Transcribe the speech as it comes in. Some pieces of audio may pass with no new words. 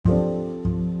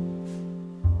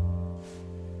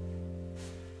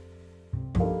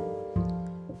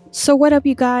So, what up,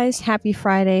 you guys? Happy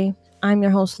Friday. I'm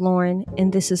your host, Lauren,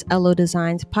 and this is LO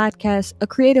Designs Podcast, a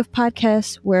creative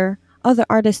podcast where other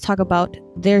artists talk about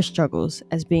their struggles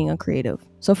as being a creative.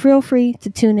 So, feel free to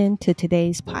tune in to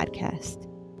today's podcast.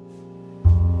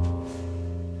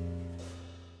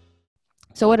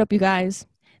 So, what up, you guys?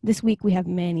 This week we have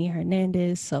Manny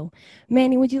Hernandez. So,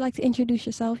 Manny, would you like to introduce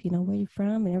yourself? You know, where you're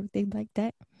from and everything like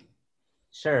that?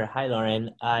 Sure. Hi,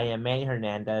 Lauren. I am Manny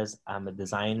Hernandez. I'm a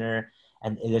designer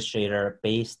and illustrator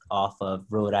based off of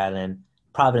Rhode Island,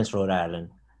 Providence, Rhode Island,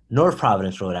 North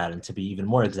Providence, Rhode Island, to be even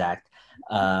more exact.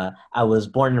 I was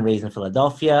born and raised in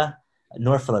Philadelphia,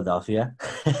 North Philadelphia,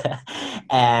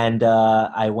 and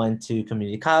I went to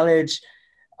community college,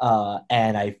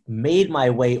 and I made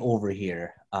my way over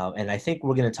here. And I think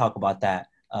we're going to talk about that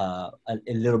a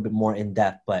little bit more in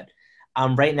depth. But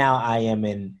right now I am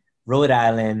in Rhode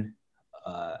Island.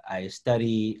 I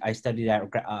studied at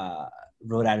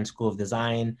Rhode Island School of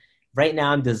Design. Right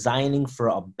now, I'm designing for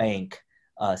a bank,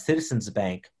 Citizens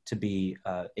Bank to be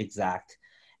exact,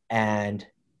 and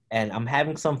I'm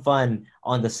having some fun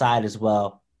on the side as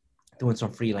well, doing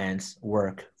some freelance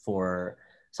work for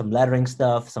some lettering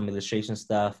stuff, some illustration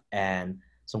stuff, and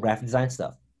some graphic design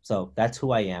stuff. So that's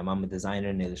who I am. I'm a designer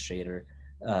and illustrator,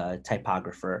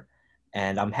 typographer,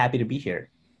 and I'm happy to be here.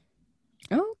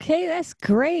 Okay, that's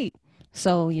great.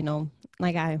 So,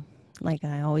 like I like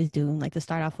I always do, like to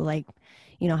start off with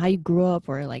how you grew up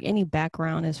or like any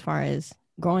background as far as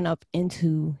growing up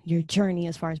into your journey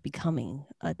as far as becoming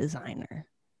a designer.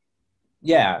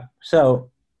 Yeah. So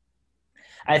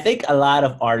I think a lot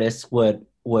of artists would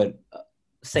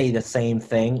say the same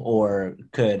thing or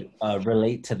could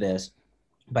relate to this,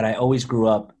 but I always grew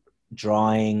up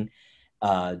drawing,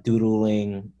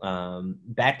 doodling.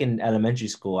 Back in elementary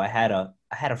school, I had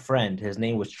a friend. His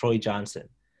name was Troy Johnson.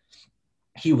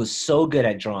 He was so good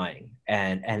at drawing,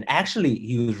 and actually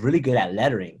he was really good at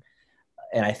lettering.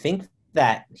 And I think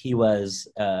that he was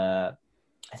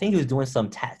doing some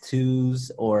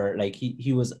tattoos, or like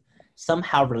he was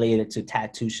somehow related to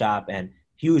tattoo shop, and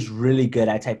he was really good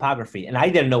at typography. And I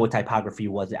didn't know what typography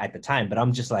was at the time, but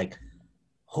I'm just like,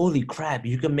 holy crap,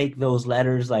 you can make those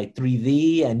letters like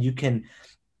 3D, and you can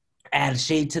add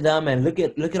shade to them, and look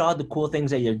at all the cool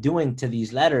things that you're doing to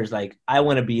these letters. Like I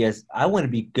want to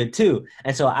be good too.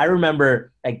 And so I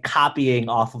remember like copying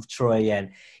off of Troy,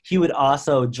 and he would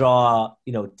also draw,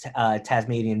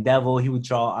 Tasmanian Devil. He would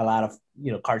draw a lot of,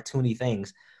 cartoony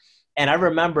things. And I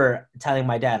remember telling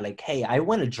my dad, like, hey, I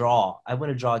want to draw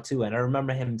too. And I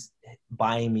remember him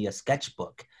buying me a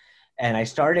sketchbook, and I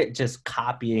started just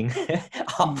copying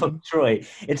off of Mm. Troy.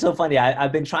 It's so funny.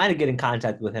 I've been trying to get in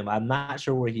contact with him. I'm not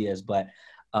sure where he is,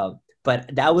 uh, but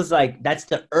that's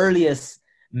the earliest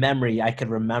memory I could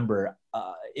remember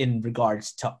in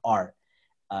regards to art.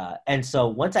 And so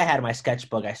once I had my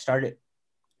sketchbook, I started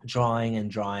drawing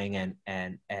and drawing,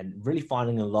 and really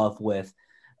falling in love with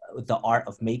the art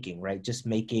of making, right? Just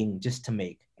making, just to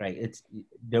make, right?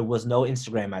 There was no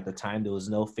Instagram at the time. There was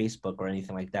no Facebook or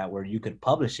anything like that where you could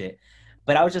publish it.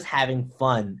 But I was just having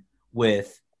fun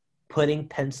with putting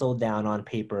pencil down on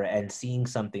paper and seeing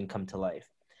something come to life.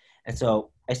 And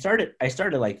so I started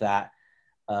like that.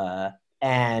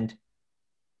 And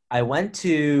I went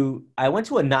to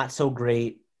a not so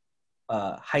great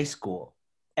high school.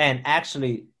 And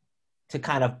actually, to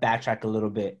kind of backtrack a little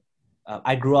bit,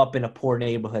 I grew up in a poor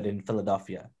neighborhood in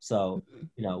Philadelphia, so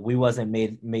we wasn't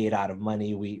made out of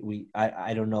money.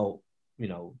 I don't know,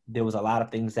 there was a lot of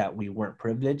things that we weren't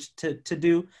privileged to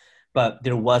do, but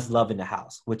there was love in the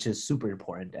house, which is super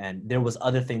important, and there was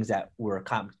other things that were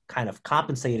kind of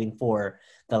compensating for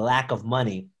the lack of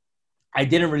money. I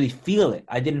didn't really feel it.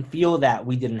 I didn't feel that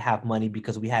we didn't have money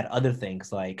because we had other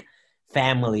things like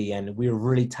family, and we were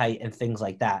really tight and things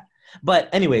like that. But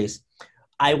anyways,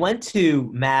 I went to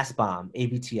Mass Bomb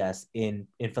ABTS in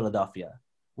Philadelphia,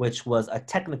 which was a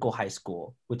technical high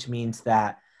school, which means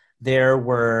that there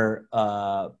were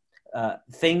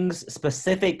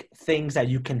specific things that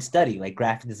you can study, like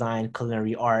graphic design,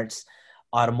 culinary arts,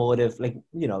 automotive. Like,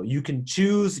 you can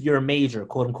choose your major,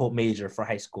 quote unquote major, for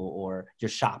high school, or your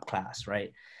shop class,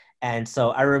 right? And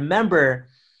so I remember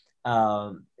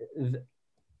um,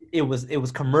 it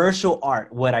was commercial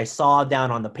art, what I saw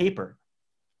down on the paper.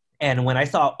 And when I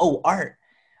saw, oh, art,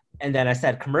 and then I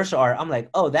said commercial art, I'm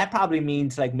like, oh, that probably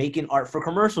means like making art for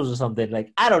commercials or something.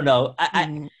 Like, I don't know.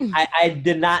 Mm. I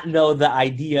did not know the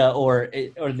idea or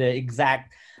the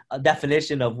exact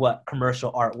definition of what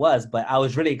commercial art was, but I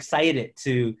was really excited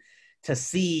to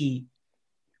see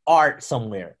art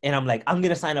somewhere. And I'm like, I'm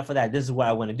gonna sign up for that. This is what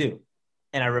I want to do.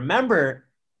 And I remember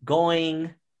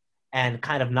going and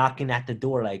kind of knocking at the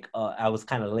door. Like I was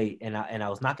kind of late, and I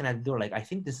was knocking at the door like, I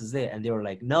think this is it. And they were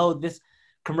like, no, this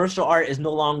commercial art is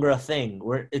no longer a thing.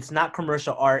 It's not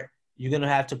commercial art. You're gonna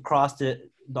have to cross the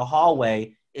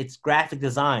hallway. It's graphic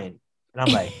design. And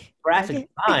I'm like, graphic Okay.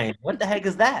 design? What the heck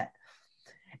is that?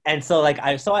 And so like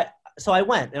I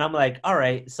went, and I'm like, all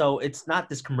right, so it's not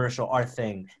this commercial art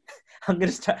thing. I'm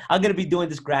gonna be doing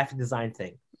this graphic design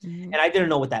thing. Mm-hmm. And I didn't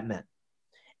know what that meant.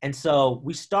 And so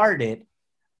we started,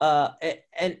 uh,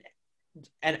 and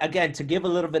and again, to give a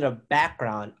little bit of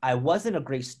background, I wasn't a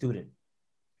great student.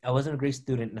 I wasn't a great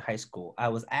student in high school. I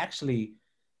was actually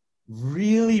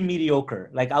really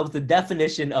mediocre. Like I was the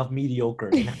definition of mediocre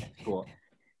in high school.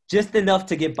 Just enough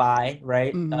to get by,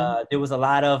 right? Mm-hmm. There was a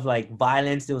lot of like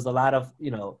violence. There was a lot of,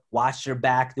 watch your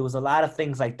back. There was a lot of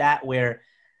things like that where,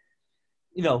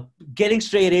 getting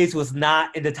straight A's was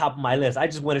not in the top of my list. I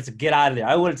just wanted to get out of there.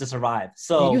 I wanted to survive.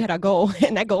 Yeah, you So had a goal,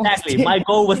 and that goal was exactly, my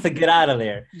goal was to get out of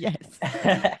there. yes.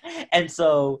 And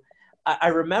so I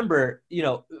remember,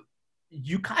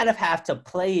 you kind of have to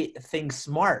play things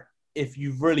smart if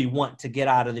you really want to get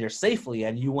out of there safely,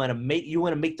 and you want to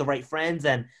make the right friends.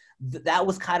 And that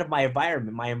was kind of my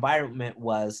environment. My environment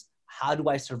was, how do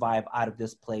I survive out of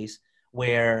this place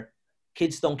where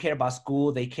kids don't care about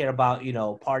school? They care about,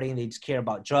 partying. They just care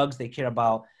about drugs. They care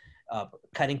about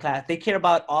cutting class. They care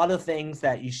about all the things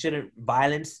that you shouldn't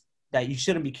violence that you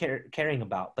shouldn't be caring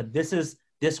about. But this was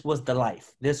the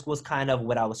life. This was kind of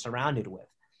what I was surrounded with.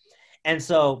 And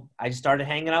so I just started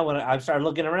hanging out. When I started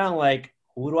looking around, like,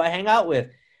 who do I hang out with?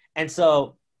 And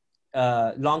so,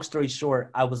 long story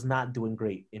short, I was not doing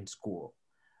great in school.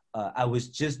 I was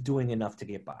just doing enough to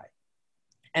get by.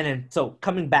 And then, so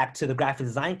coming back to the graphic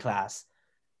design class,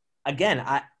 again,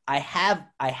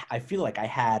 I feel like I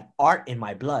had art in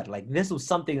my blood. Like this was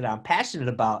something that I'm passionate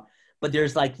about, but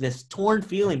there's like this torn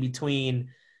feeling between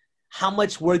how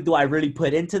much work do I really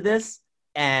put into this,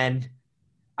 and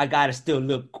I gotta still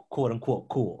look quote unquote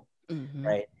cool, Mm-hmm.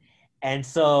 right? And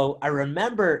so I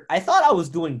remember I thought I was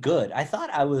doing good. I thought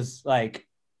I was like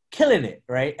killing it,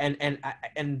 right? And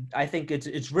I think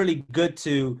it's really good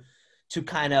to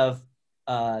kind of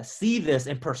see this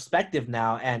in perspective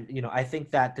now. And I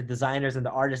think that the designers and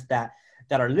the artists that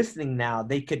are listening now,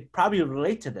 they could probably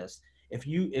relate to this. If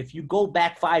you go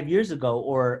back 5 years ago,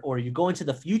 or you go into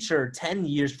the future 10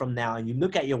 years from now, and you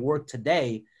look at your work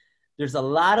today, there's a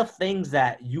lot of things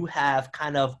that you have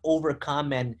kind of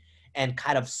overcome and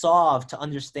kind of solved to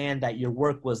understand that your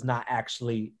work was not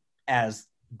actually as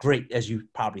great as you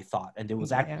probably thought, and there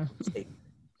was actually Yeah. a mistake.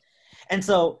 And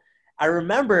so I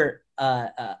remember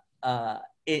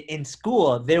in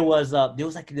school there was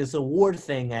like this award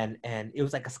thing, and it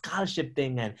was like a scholarship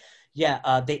thing, and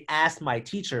they asked my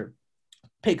teacher,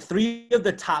 pick three of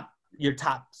your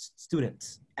top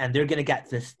students, and they're gonna get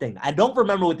this thing. I don't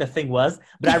remember what the thing was,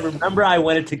 but I remember I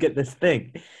wanted to get this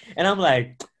thing, and I'm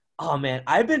like, oh man,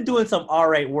 I've been doing some all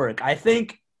right work. I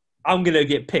think I'm gonna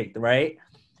get picked, right?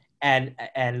 And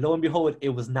lo and behold, it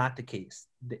was not the case.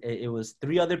 It was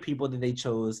three other people that they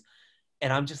chose,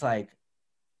 and I'm just like,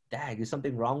 dag, is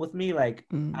something wrong with me? Like,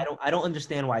 Mm. I don't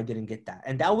understand why I didn't get that.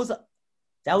 And that was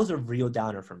a real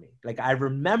downer for me. Like I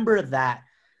remember that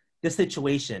the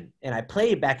situation, and I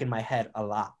play it back in my head a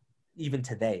lot, even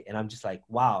today. And I'm just like,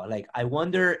 wow, like I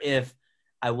wonder if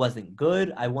I wasn't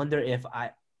good. I wonder if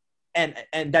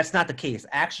and that's not the case.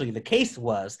 Actually, the case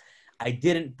was I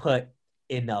didn't put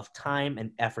enough time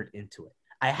and effort into it.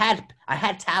 I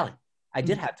had talent. I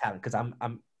did Mm. have talent because I'm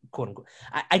quote unquote.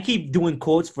 I keep doing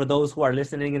quotes for those who are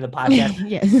listening in the podcast.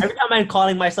 Yes. Every time I'm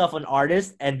calling myself an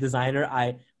artist and designer,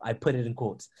 I put it in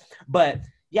quotes. But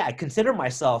yeah, I consider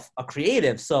myself a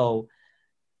creative. So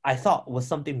I thought, was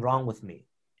something wrong with me?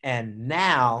 And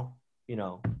now,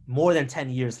 more than 10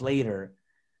 years later,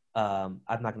 I'm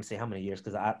not going to say how many years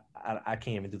because I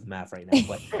can't even do the math right now.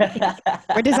 But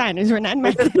We're designers. We're not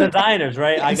we're just math. designers,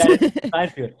 right? I Yes. got it. Design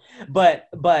field. But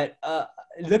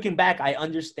looking back, I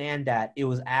understand that it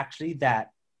was actually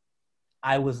that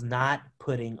I was not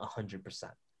putting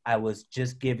 100%. I was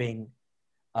just giving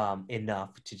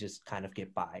enough to just kind of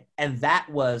get by, and that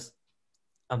was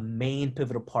a main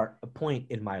pivotal point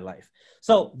in my life.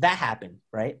 So that happened,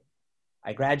 right?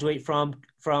 I graduate from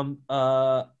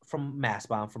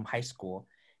MassBomb, from high school,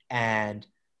 and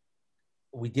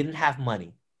we didn't have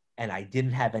money, and I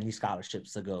didn't have any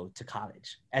scholarships to go to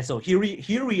college. And so here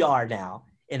we are now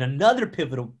in another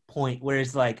pivotal point where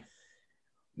it's like,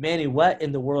 Manny, what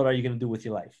in the world are you gonna do with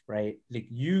your life, right? Like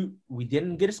we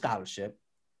didn't get a scholarship.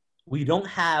 We don't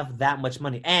have that much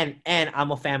money, and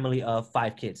I'm a family of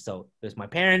 5 kids. So there's my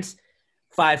parents,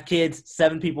 5 kids,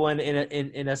 7 people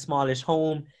in a smallish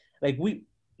home. Like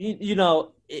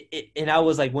and I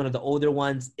was like one of the older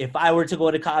ones. If I were to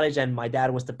go to college and my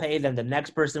dad was to pay, then the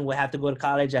next person would have to go to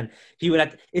college and he would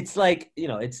have to, it's like,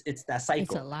 it's that It's a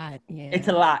cycle. lot. It's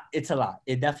Yeah. a lot. It's a lot.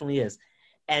 It definitely is.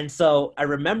 And so I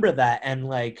remember that. And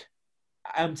like,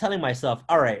 I'm telling myself,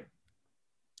 all right,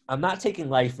 I'm not taking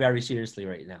life very seriously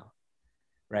right now.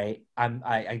 Right.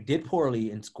 I did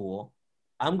poorly in school.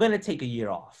 I'm going to take a year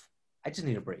off. I just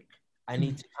need a break. I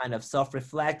need Mhm. to kind of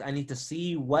self-reflect. I need to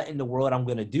see what in the world I'm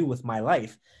going to do with my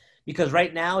life because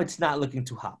right now it's not looking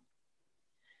too hot.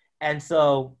 And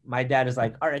so my dad is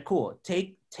like, all right, cool.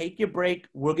 Take your break.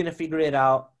 We're going to figure it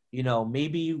out.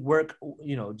 Maybe work,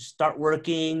 start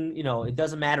working, it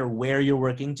doesn't matter where you're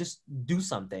working, just do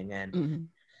something. And Mhm.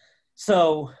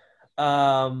 so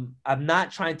I'm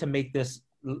not trying to make this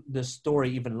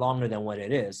story even longer than what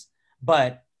it is,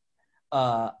 but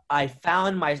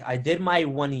I did my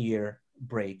 1 year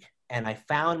break and I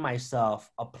found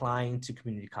myself applying to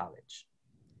community college.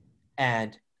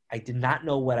 And I did not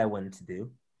know what I wanted to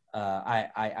do. I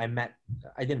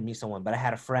didn't meet someone, but I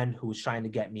had a friend who was trying to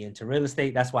get me into real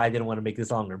estate. That's why I didn't want to make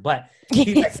this longer. But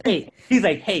Yes. he's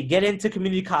like, hey, get into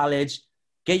community college,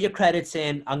 get your credits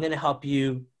in. I'm gonna help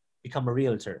you become a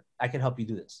realtor. I can help you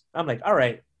do this. I'm like, all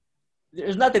right,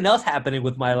 there's nothing else happening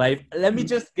with my life. Let me Mhm.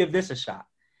 just give this a shot.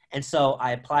 And so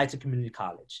I applied to community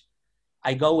college.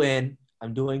 I go in,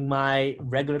 I'm doing my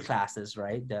regular classes,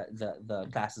 right? The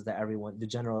classes that the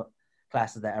general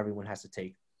classes that everyone has to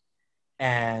take.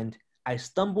 And I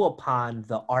stumble upon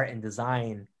the art and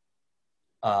design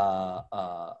uh,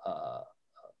 uh,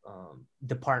 uh,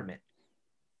 department.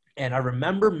 And I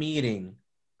remember meeting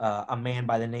a man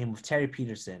by the name of Terry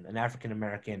Peterson, an African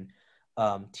American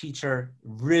teacher,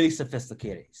 really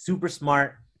sophisticated, super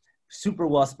smart, super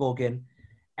well spoken,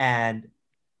 and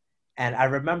I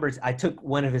remember I took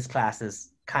one of his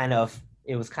classes.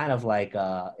 It was kind of like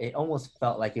it almost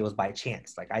felt like it was by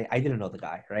chance. Like I didn't know the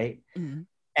guy, right? Mhm.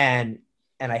 And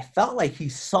I felt like he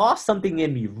saw something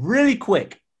in me really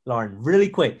quick, Lauren, really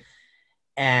quick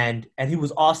and he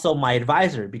was also my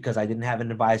advisor because I didn't have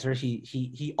an advisor.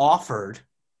 He offered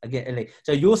again.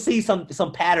 So you'll see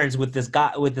some patterns with this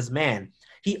guy with this man.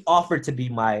 He offered to be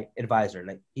my advisor.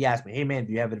 Like he asked me, "Hey man,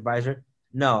 do you have an advisor?"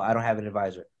 No, I don't have an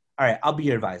advisor. All right, I'll be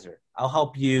your advisor. I'll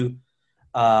help you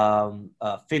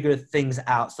figure things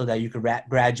out so that you can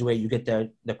graduate. You get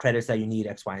the credits that you need,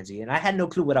 X, Y, and Z. And I had no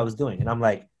clue what I was doing. And I'm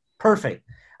like, perfect.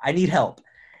 I need help.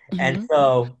 And Mhm.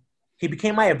 so he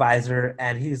became my advisor,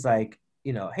 and he's like,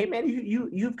 hey man,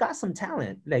 you've got some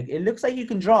talent. Like it looks like you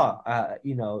can draw.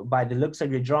 By the looks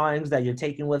of your drawings that you're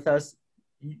taking with us,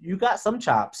 you got some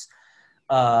chops.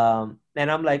 And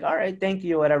I'm like, all right, thank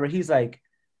you, whatever. He's like,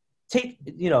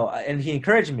 and he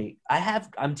encouraged me.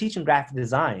 I'm teaching graphic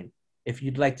design. If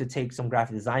you'd like to take some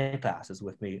graphic design classes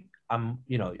with me,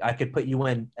 I could put you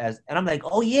in as, and I'm like,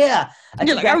 oh yeah, I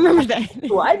You're took like, I graphic remember design. that.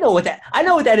 Cool. I know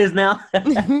what that is now.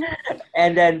 Mhm.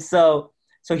 And then so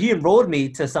he enrolled me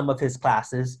to some of his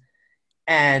classes,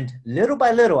 and little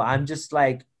by little, I'm just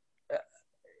like,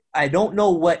 I don't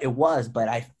know what it was, but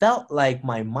I felt like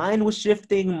my mind was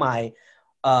shifting, my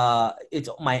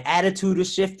attitude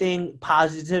was shifting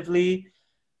positively.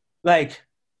 Like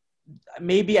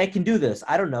maybe I can do this.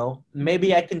 I don't know.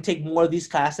 Maybe I can take more of these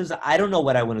classes. I don't know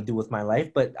what I want to do with my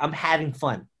life, but I'm having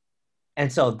fun.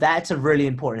 And so that's a really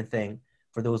important thing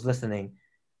for those listening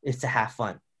is to have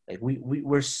fun. Like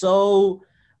we're so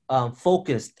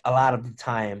focused a lot of the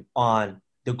time on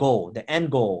the goal, the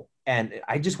end goal. And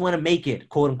I just want to make it,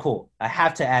 quote unquote. I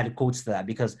have to add quotes to that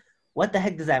because what the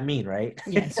heck does that mean, right?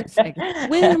 Yes, it's like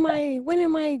when am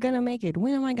I gonna make it?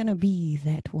 When am I gonna be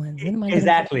that one? When am I gonna be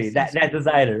Exactly. That successful?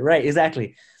 designer, right?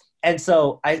 Exactly. And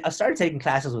so I started taking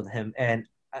classes with him, and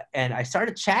I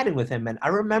started chatting with him. And I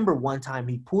remember one time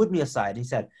he pulled me aside. He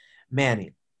said,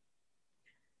 "Manny,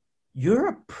 you're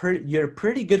a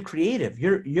pretty good creative.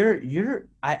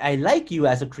 I like you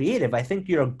as a creative. I think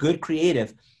you're a good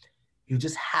creative. You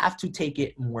just have to take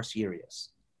it more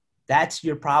serious. That's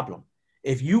your problem.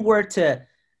 If you were to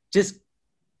just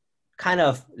kind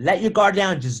of let your guard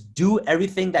down, just do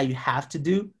everything that you have to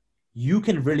do, you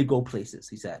can really go places,"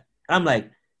 he said. And I'm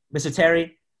like, Mr.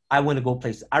 Terry, I want to go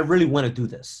places. I really want to do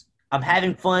this. I'm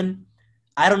having fun.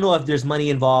 I don't know if there's money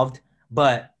involved,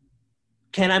 but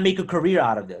can I make a career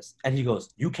out of this? And he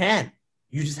goes, you can.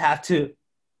 You just have to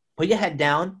put your head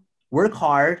down, work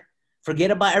hard, forget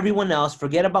about everyone else,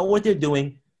 forget about what they're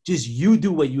doing. Just you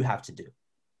do what you have to do.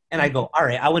 And I Mhm. go, all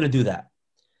right, I want to do that.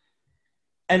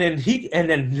 And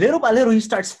then little by little he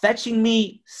starts fetching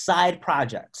me side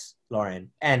projects,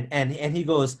 Lauren. And he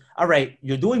goes, all right,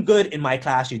 you're doing good in my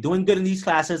class, you're doing good in these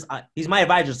classes. He's my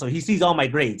advisor, so he sees all my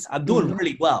grades. I'm doing Mhm.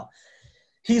 really well.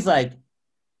 He's like,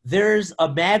 there's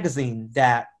a magazine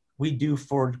that we do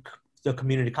for the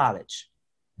community college.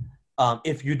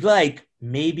 If you'd like,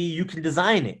 maybe you can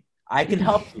design it. I can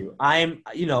help you.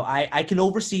 I can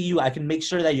oversee you. I can make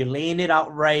sure that you're laying it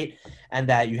out right and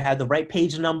that you have the right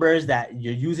page numbers, that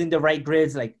you're using the right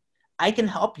grids. Like, I can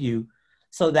help you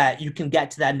so that you can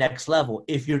get to that next level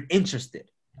if you're interested.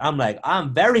 I'm like,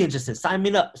 I'm very interested. Sign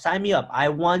me up. Sign me up. I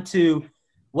want to,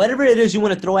 whatever it is you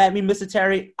want to throw at me, Mr.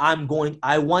 Terry, I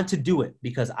want to do it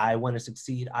because I want to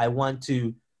succeed. I want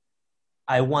to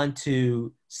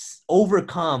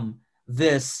overcome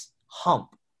this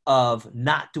hump of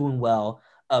not doing well,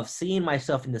 of seeing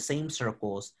myself in the same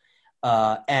circles,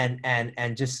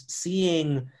 and just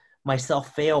seeing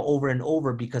myself fail over and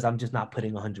over because I'm just not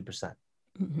putting 100%.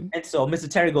 Mm-hmm. And so Mr.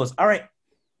 Terry goes, all right,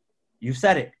 you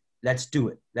said it. Let's do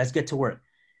it. Let's get to work.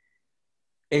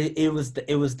 It was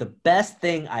the best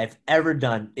thing I've ever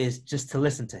done is just to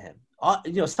listen to him.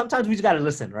 Sometimes we just got to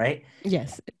listen, right?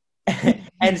 Yes.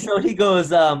 And so he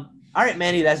goes, all right,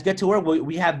 Manny, let's get to work.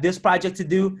 We have this project to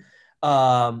do.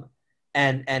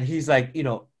 And he's like,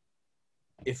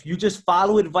 if you just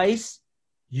follow advice,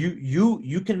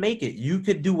 you can make it. You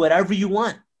could do whatever you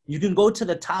want. You can go to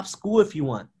the top school if you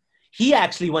want. He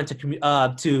actually went to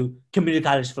Community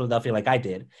College Philadelphia like I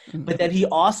did. Mm-hmm. But then he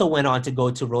also went on to go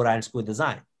to Rhode Island School of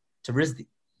Design, to RISD.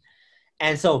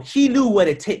 And so he knew what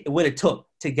it took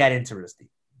to get into RISD.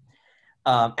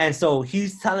 And so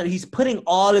he's putting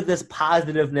all of this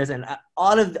positiveness and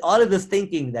all of this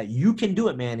thinking that you can do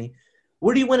it, Manny.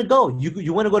 Where do you want to go?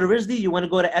 You want to go to RISD? You want to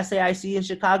go to SAIC in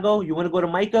Chicago? You want to go to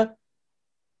MICA?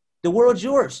 The world's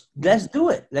yours. Let's do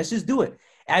it. Let's just do it.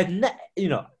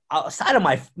 Outside of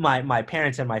my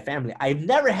parents and my family, I've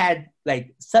never had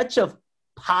like such a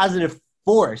positive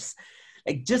force,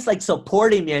 like just like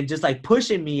supporting me and just like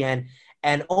pushing me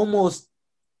and almost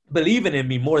believing in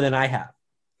me more than I have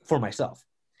for myself.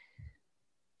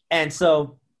 And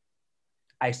so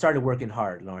I started working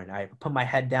hard, Lauren. I put my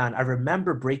head down. I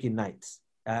remember breaking nights.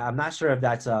 I'm not sure if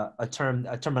that's a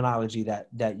terminology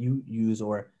that you use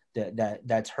or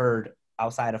that's heard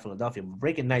outside of Philadelphia. But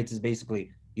breaking nights is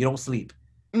basically you don't sleep.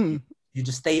 Mm. You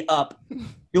just stay up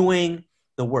doing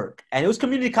the work. And it was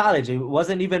community college. It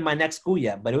wasn't even my next school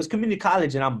yet, but it was community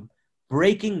college. And I'm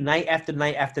breaking night after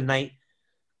night after night,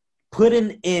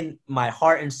 putting in my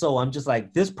heart and soul. I'm just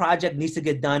like, this project needs to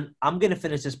get done. I'm going to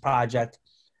finish this project.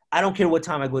 I don't care what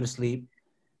time I go to sleep.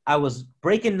 I was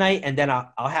breaking night, and then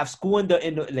I'll have school in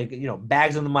the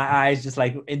bags under my eyes, just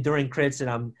like during crits. And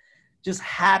I'm just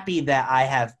happy that I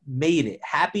have made it,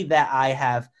 happy that I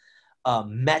have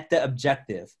met the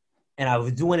objective. And I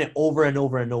was doing it over and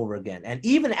over and over again. And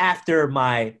even after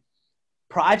my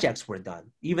projects were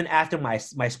done, even after my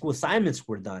school assignments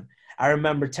were done, I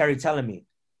remember Terry telling me,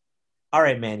 all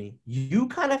right, Manny, you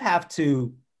kind of have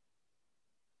to,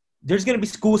 there's going to be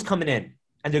schools coming in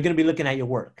and they're going to be looking at your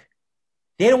work.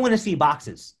 They don't want to see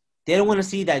boxes. They don't want to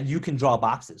see that you can draw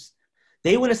boxes.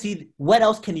 They want to see, what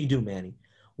else can you do, Manny?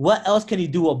 What else can you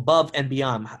do above and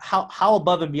beyond? How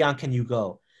above and beyond can you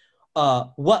go?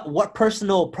 What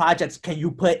personal projects can you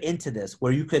put into this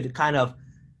where you could kind of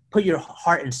put your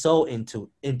heart and soul into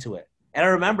it? And I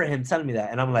remember him telling me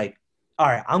that, and I'm like, all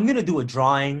right, I'm going to do a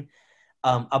drawing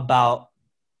about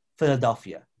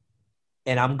Philadelphia.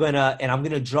 And I'm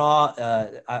gonna draw.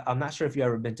 I'm not sure if you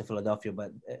ever been to Philadelphia,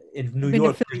 but in New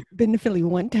York, Been to Philly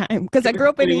one time because I grew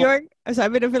up in New York, so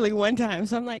I've been to Philly one time.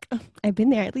 So I'm like, oh, I've been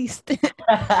there at least.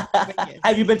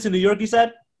 Have you been to New York? You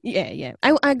said. Yeah.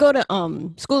 I go to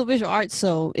School of Visual Arts,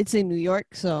 so it's in New York.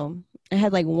 So I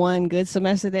had like one good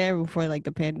semester there before like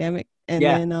the pandemic, and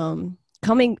then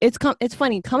it's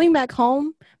funny coming back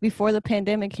home before the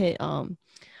pandemic hit.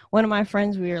 One of my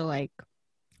friends, we were like,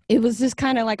 it was just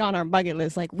kind of like on our bucket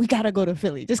list, like we gotta go to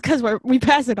Philly just because we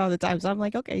pass it all the time. So I'm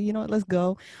like, okay, you know what, let's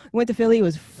go. We went to Philly. It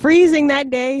was freezing that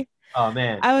day. Oh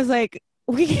man, I was like,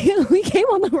 we came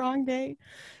on the wrong day.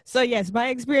 So yes, my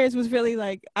experience was really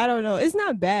like, I don't know, it's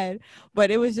not bad,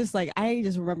 but it was just like, I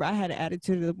just remember I had an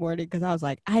attitude in the morning because I was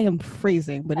like, I am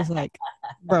freezing, but it's like,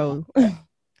 bro.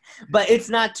 But it's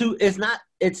not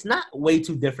way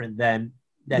too different than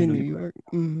New York.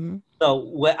 Mm-hmm. So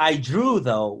what I drew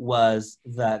though was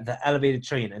the elevated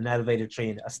train,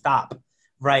 a stop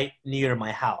right near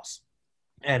my house,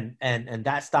 and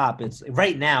that stop, it's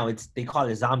right now they call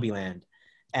it Zombieland,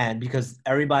 and because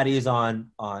everybody is on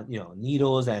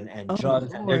needles and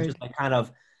drugs, and they're just like kind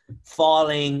of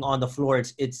falling on the floor.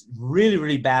 It's really,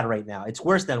 really bad right now. It's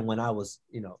worse than when I was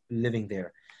living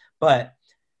there, but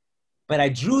I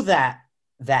drew that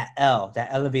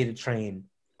elevated train.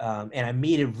 And I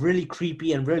made it really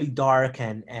creepy and really dark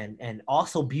and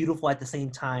also beautiful at the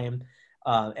same time.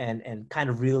 and kind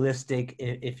of realistic,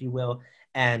 if you will.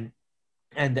 And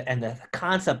the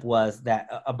concept was that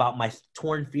about my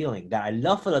torn feeling that I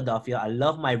love Philadelphia, I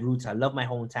love my roots, I love my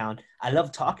hometown, I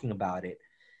love talking about it,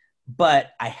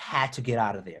 but I had to get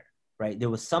out of there, right? There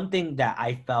was something that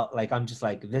I felt like I'm just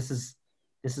like, this is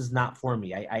not for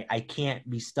me. I can't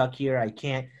be stuck here. I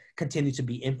can't continue to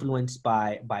be influenced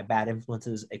by bad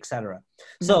influences, etc.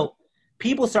 Mm-hmm. So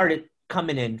people started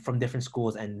coming in from different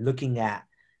schools and looking at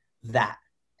that.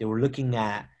 They were looking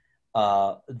at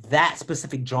that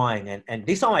specific drawing, and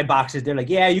they saw my boxes. They're like,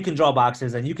 yeah, you can draw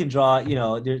boxes and you can draw,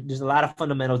 there's a lot of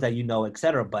fundamentals that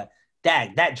etc. But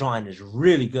that drawing is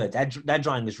really good. That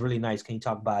drawing is really nice. Can you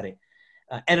talk about it?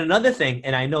 And another thing,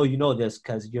 and I know you know this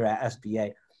because you're at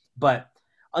SBA, but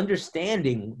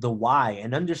understanding the why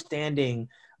and understanding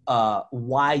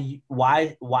why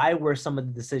were some of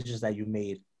the decisions that you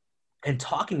made, and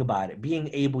talking about it, being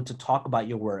able to talk about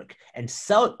your work and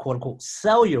sell, quote unquote,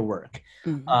 sell your work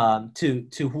Mm-hmm.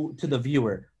 to the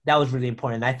viewer. That was really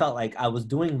important. And I felt like I was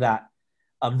doing that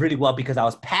really well because I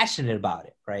was passionate about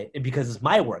it, right? And because it's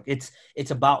my work. It's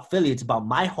about Philly. It's about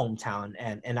my hometown,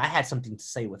 and I had something to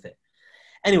say with it.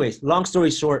 Anyways, long story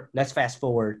short, let's fast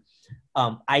forward.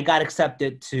 I got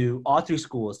accepted to all three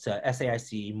schools, to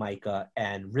SAIC, MICA,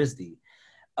 and RISD.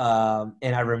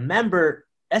 And I remember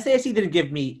SAIC didn't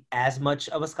give me as much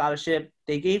of a scholarship.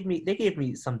 They gave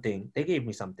me something.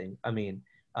 I mean,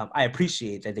 I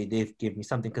appreciate that they did give me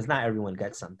something because not everyone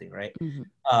gets something, right?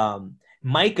 Mm-hmm.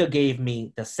 Micah gave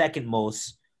me the second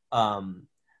most, and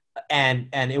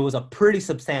it was a pretty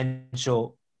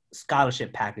substantial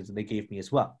scholarship package that they gave me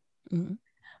as well. Mm-hmm.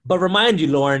 But remind you,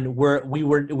 Lauren, we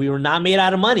were not made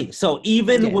out of money. So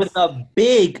even with Yes. a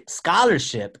big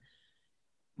scholarship,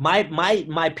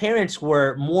 my parents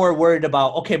were more worried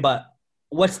about, okay, but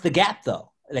what's the gap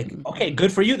though? Like, Mm-hmm. okay,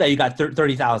 good for you that you got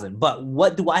 30,000, but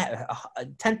what do I have?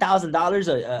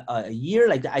 $10,000 a year?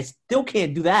 Like, I still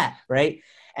can't do that, right?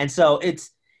 And so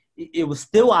it was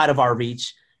still out of our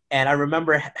reach. And I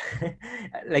remember,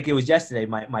 like it was yesterday,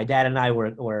 my dad and I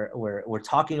were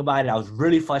talking about it. I was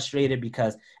really frustrated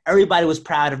because everybody was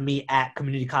proud of me at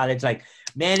community college. Like,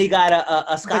 Manny got a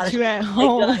But you scholarship. at Like,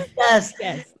 home. yes,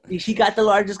 Yes. he got the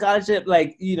largest scholarship.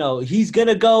 Like, he's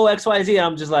gonna go XYZ. And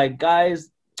I'm just like, guys,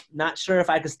 not sure if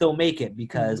I can still make it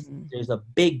because Mm-hmm. there's a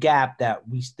big gap that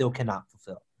we still cannot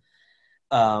fulfill.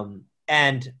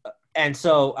 And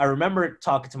so I remember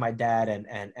talking to my dad,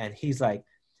 and he's like,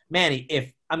 Manny,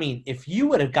 if you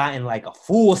would have gotten like a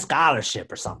full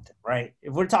scholarship or something, right?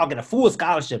 If we're talking a full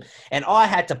scholarship and all I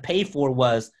had to pay for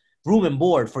was room and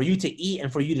board for you to eat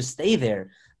and for you to stay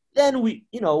there, then we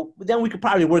could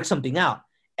probably work something out.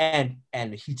 And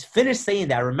he finished saying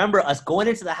that. I remember us going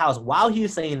into the house while he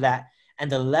was saying that, and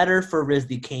the letter for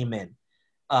RISD came in.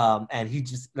 And he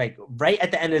just, like, right at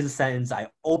the end of the sentence, I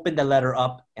opened the letter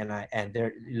up, and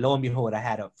there, lo and behold, I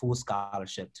had a full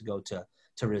scholarship to go to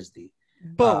RISD. Uh,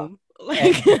 Boom.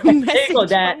 Like and there you go, message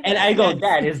Dad. from And God. I go,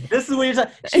 Yes. Dad, this is what you're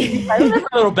saying? He's like, oh, that's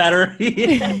a little better.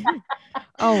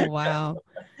 Oh wow.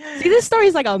 See, this story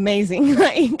is like amazing.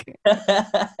 Like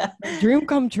dream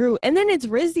come true. And then it's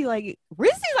Rizzy. Like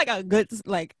Rizzy's like a good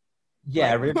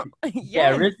Yeah, like RISD.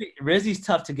 Yeah, yes. RISD's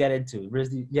tough to get into.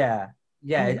 RISD, yeah.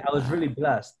 Yeah, Oh I was really wow.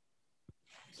 blessed.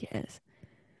 Yes.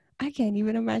 I can't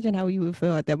even imagine how you would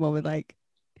feel at that moment. Like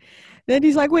then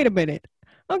he's like, wait a minute.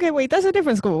 Okay, wait, that's a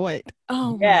different school. Wait.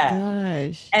 Oh my Yeah.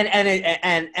 gosh.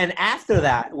 And after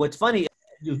that, what's funny,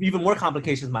 even more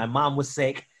complications. My mom was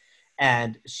sick,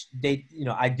 and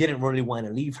I didn't really want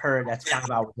to leave her. That's 5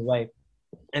 hours away.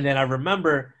 And then I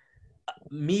remember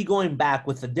me going back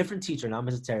with a different teacher, not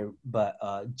Mrs. Terry, but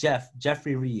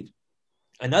Jeffrey Reed,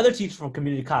 another teacher from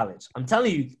community college. I'm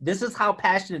telling you, this is how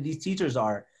passionate these teachers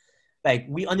are. Like,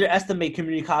 we underestimate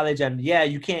community college, and yeah,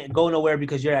 you can't go nowhere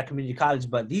because you're at community college,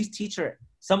 but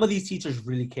some of these teachers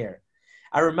really care.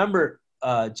 I remember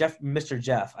Mr.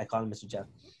 Jeff, I call him Mr. Jeff.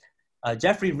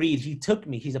 Jeffrey Reed, he took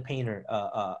me. He's a painter,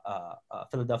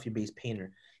 Philadelphia-based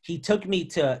painter. He took me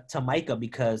to Micah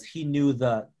because he knew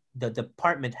the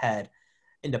department head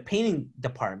in the painting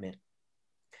department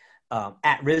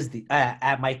at RISD,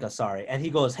 at Micah, sorry. And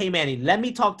he goes, "Hey, Manny, let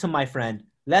me talk to my friend.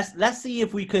 Let's see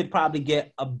if we could probably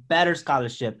get a better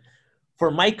scholarship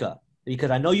for Micah,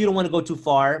 because I know you don't want to go too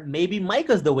far. Maybe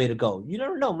Micah's the way to go. You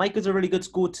never know. Micah's a really good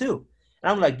school too."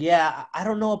 And I'm like, "Yeah, I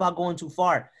don't know about going too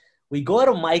far." We go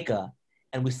to Micah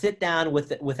and we sit down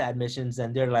with admissions,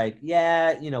 and they're like,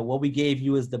 "Yeah, what we gave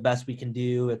you is the best we can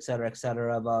do, et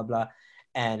cetera, blah blah."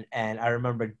 And I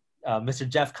remember Mr.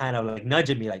 Jeff kind of like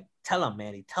nudging me, like, "Tell them,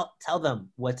 Manny, tell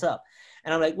them what's up."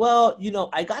 And I'm like, "Well,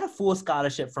 I got a full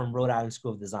scholarship from Rhode Island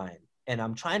School of Design, and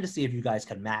I'm trying to see if you guys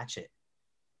can match it."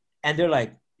 and they're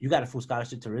like, "You got a full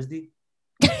scholarship to RISD?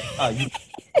 You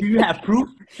do you have proof?"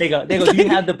 They go, It's "Do you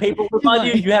like, have the paperwork you on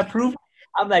you? lying. You have proof?"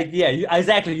 I'm like, "Yeah,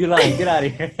 exactly. You're lying. Get out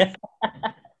of here."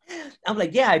 I'm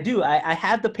like, "Yeah, I do. I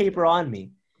have the paper on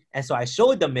me." And so I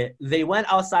showed them it. They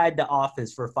went outside the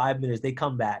office for 5 minutes. They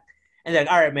come back and they're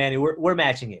like, "All right, Manny, we're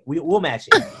matching it. We'll match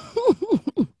it."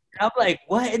 I'm like,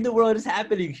 "What in the world is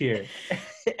happening here?"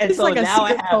 And It's so like a now I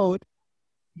secret have, code.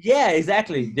 yeah,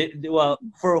 exactly. Well,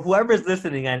 for whoever's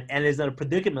listening and is in a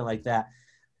predicament like that,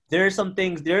 there are some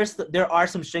things. There are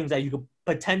some strings that you could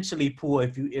potentially pull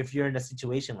if you're in a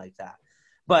situation like that.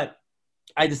 But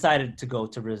I decided to go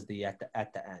to RISD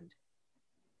at the end.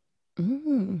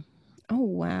 Mm. Oh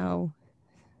wow.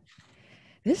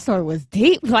 This story was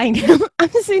deep. Like I'm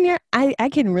sitting here, I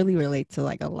can really relate to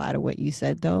like a lot of what you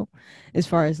said though, as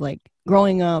far as like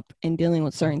growing up and dealing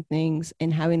with certain things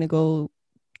and having to go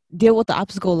deal with the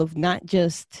obstacle of not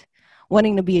just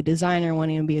wanting to be a designer,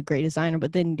 wanting to be a great designer,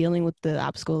 but then dealing with the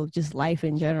obstacle of just life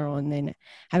in general and then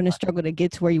having to struggle to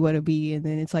get to where you want to be. And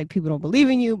then it's like people don't believe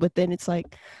in you, but then it's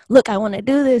like, look, I want to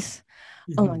do this.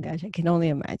 Oh my Mhm. gosh, I can only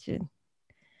imagine.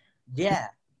 Yeah,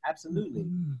 absolutely.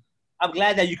 Mhm. I'm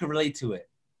glad that you can relate to it.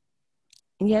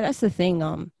 Yeah, that's the thing.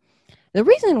 The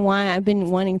reason why I've been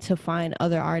wanting to find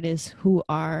other artists who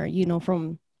are,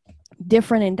 from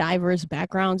different and diverse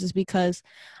backgrounds is because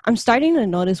I'm starting to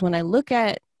notice when I look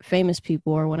at famous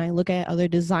people or when I look at other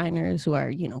designers who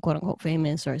are, quote unquote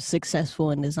famous or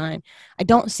successful in design, I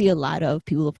don't see a lot of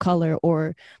people of color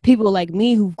or people like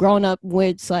me who've grown up where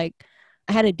it's like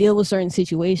I had to deal with certain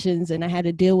situations and I had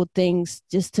to deal with things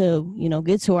just to,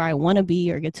 get to where I want to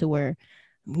be or get to where,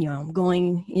 I'm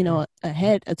going,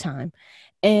 ahead of time.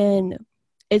 And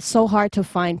it's so hard to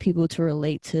find people to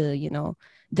relate to,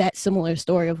 that similar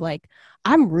story of like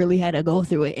I'm really had to go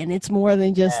through it and it's more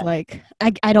than just like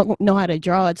I don't know how to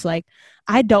draw. It's like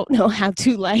I don't know how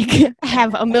to like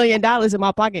have $1 million in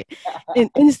my pocket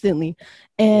instantly.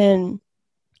 Yeah. And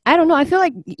I don't know, I feel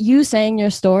like you saying your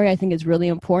story I think is really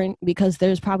important because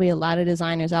there's probably a lot of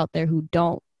designers out there who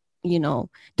you know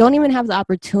don't even have the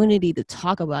opportunity to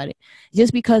talk about it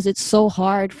just because it's so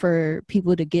hard for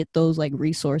people to get those like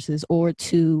resources or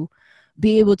to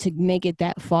be able to make it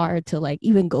that far to like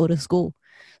even go to school.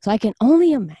 So I can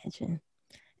only imagine.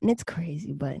 And it's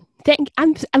crazy, but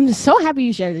I'm so happy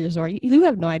you shared your story. You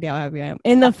have no idea how happy I am.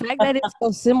 And the fact that it's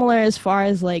so similar as far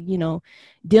as like,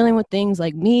 dealing with things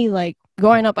like me, like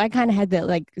growing up, I kind of had that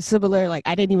like similar, like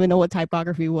I didn't even know what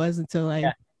typography was until I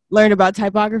Yeah. learned about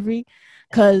typography.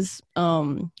 Cause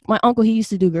my uncle he used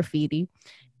to do graffiti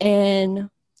and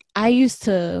I used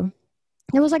to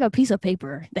there was like a piece of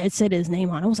paper that said his name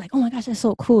on it. I was like, oh my gosh, that's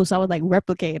so cool. So I would like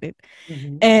replicate it.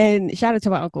 Mhm. And shout out to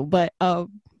my uncle. But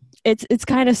it's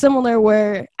kind of similar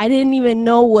where I didn't even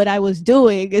know what I was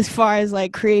doing as far as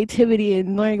like creativity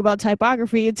and learning about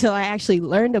typography until I actually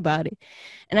learned about it.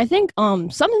 And I think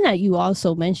something that you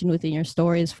also mentioned within your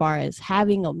story as far as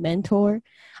having a mentor,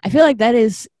 I feel like that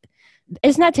is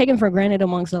it's not taken for granted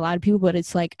amongst a lot of people, but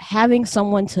it's like having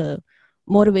someone to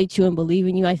motivate you and believe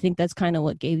in you. I think that's kind of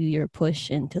what gave you your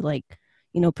push into like,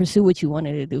 pursue what you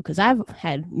wanted to do. Because I've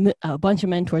had a bunch of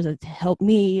mentors that helped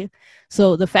me.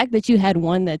 So the fact that you had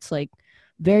one that's like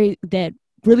that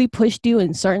really pushed you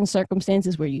in certain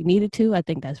circumstances where you needed to, I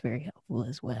think that's very helpful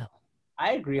as well.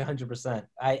 I agree 100%.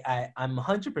 I'm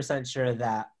 100% sure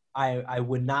that I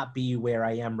would not be where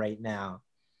I am right now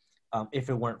if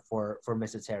it weren't for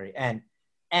Mr. Terry. And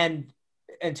and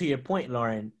to your point,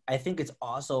 Lauren, I think it's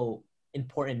also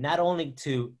important not only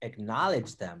to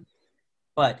acknowledge them,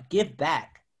 but give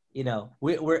back.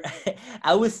 We're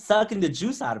I was sucking the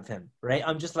juice out of him, right?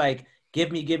 I'm just like,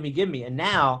 give me, give me, give me. And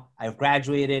now I've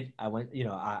graduated. I went,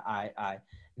 I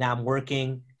now I'm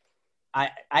working. I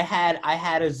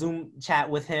had a Zoom chat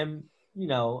with him,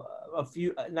 a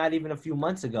few not even a few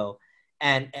months ago,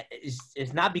 and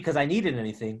it's not because I needed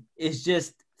anything. It's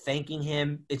just thanking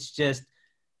him. It's just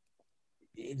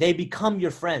they become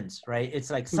your friends, right?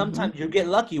 It's like Mm-hmm. sometimes you get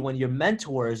lucky when your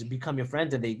mentors become your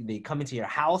friends and they come into your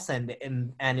house and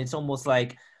it's almost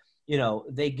like,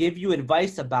 they give you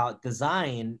advice about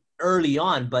design early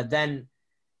on, but then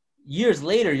years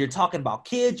later you're talking about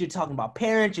kids, you're talking about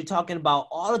parents, you're talking about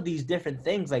all of these different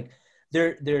things. Like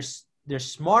they're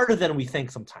smarter than we think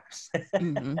sometimes.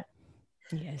 Mm-hmm.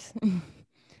 Yes.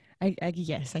 I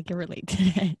yes, I can relate to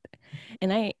that.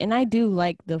 And I do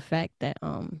like the fact that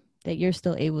you're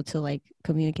still able to like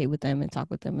communicate with them and talk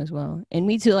with them as well. And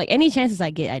me too, like any chances I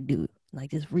get, I do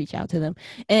like just reach out to them.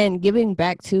 And giving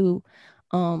back to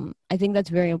I think that's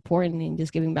very important in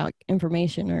just giving back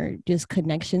information or just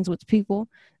connections with people.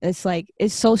 It's like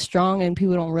it's so strong and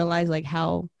people don't realize like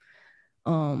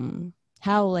um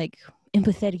how like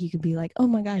empathetic you can be. Like, oh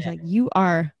my gosh, like you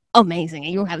are amazing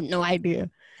and you have no idea.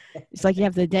 It's like you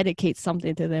have to dedicate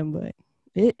something to them, but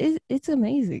it's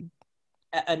amazing.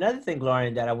 Another thing,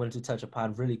 Lauren, that I wanted to touch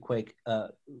upon really quick,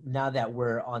 now that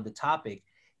we're on the topic,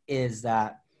 is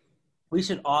that we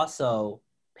should also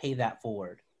pay that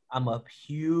forward. I'm a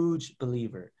huge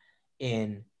believer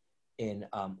in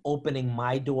opening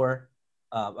my door,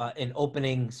 in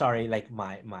opening, sorry, like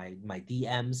my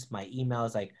DMs, my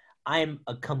emails. Like I'm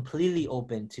completely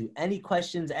open to any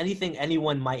questions, anything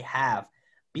anyone might have,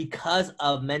 because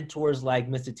of mentors like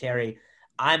Mr. Terry.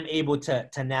 I'm able to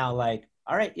now, like,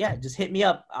 all right, yeah, just hit me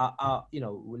up.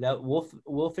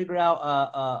 We'll figure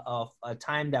out a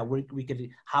time that we could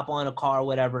hop on a car or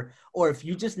whatever. Or if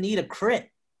you just need a crit,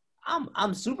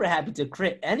 I'm super happy to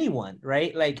crit anyone,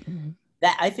 right? Like Mhm.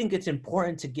 that. I think it's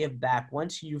important to give back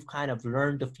once you've kind of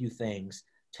learned a few things,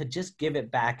 to just give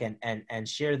it back and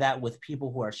share that with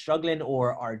people who are struggling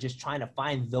or are just trying to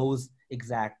find those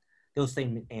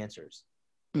same answers.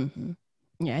 Mm-hmm.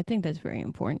 Yeah, I think that's very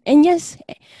important. And yes,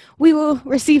 we will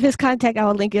receive his contact. I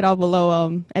will link it all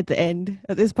below at the end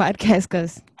of this podcast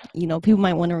because people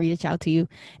might want to reach out to you.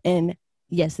 And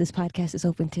yes, this podcast is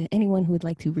open to anyone who would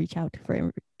like to reach out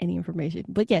for any information.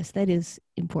 But yes, that is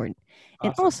important.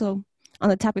 And Awesome. also on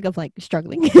the topic of like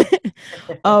struggling,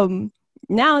 um,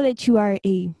 now that you are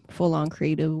a full on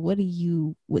creative, what do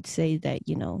you would say that,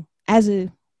 as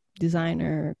a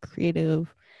designer,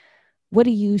 creative, what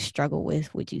do you struggle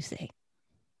with, would you say?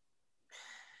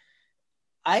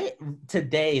 I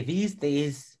these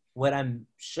days, what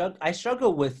I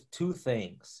struggle with two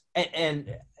things,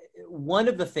 and one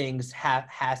of the things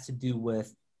has to do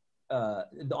with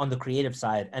on the creative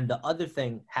side, and the other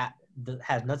thing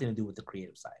has nothing to do with the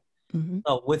creative side. Mm-hmm.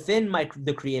 So within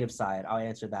the creative side, I'll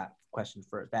answer that question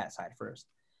first. That side first.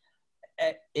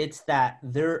 It's that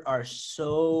there are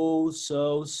so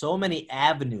many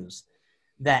avenues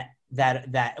that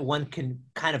one can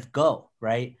kind of go,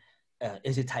 right?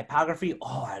 Is it typography?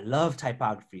 Oh, I love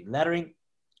typography. Lettering,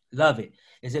 love it.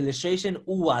 Is it illustration?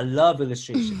 Oh, I love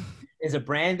illustration. Is it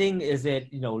branding? Is it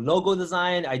logo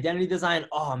design, identity design?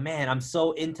 Oh man, I'm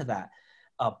so into that.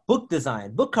 Book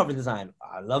design, book cover design.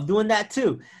 I love doing that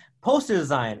too. Poster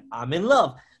design, I'm in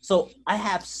love. So I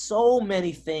have so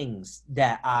many things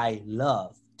that I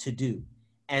love to do,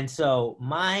 and so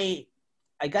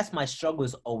I guess my struggle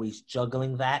is always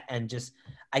juggling that, and just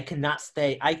I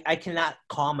cannot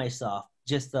call myself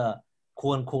just a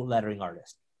quote unquote lettering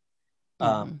artist.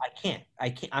 Mm-hmm. I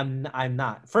can't. I'm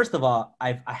not. First of all,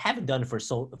 I haven't done it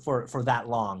for that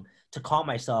long to call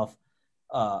myself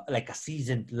like a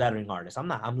seasoned lettering artist. I'm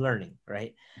not. I'm learning,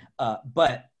 right?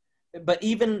 But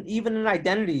even an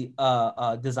identity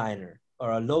designer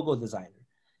or a logo designer,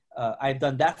 I've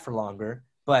done that for longer.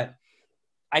 But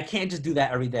I can't just do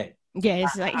that every day. Yeah,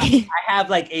 it's like I have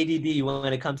like ADD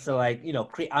when it comes to like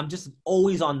I'm just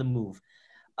always on the move,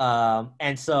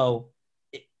 and so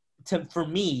for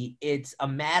me, it's a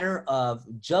matter of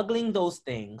juggling those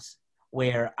things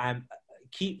where I'm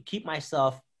keep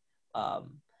myself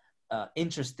um,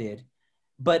 interested,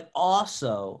 but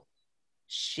also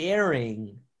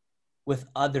sharing with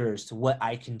others what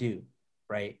I can do,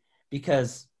 right?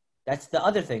 Because that's the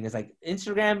other thing is like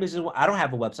Instagram is I don't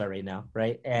have a website right now,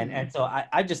 right? mm-hmm. And so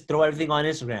I just throw everything on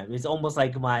Instagram. It's almost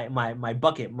like my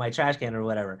bucket, my trash can or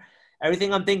whatever.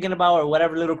 Everything I'm thinking about or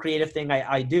whatever little creative thing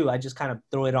I do, I just kind of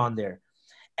throw it on there.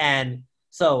 And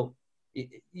so,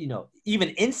 even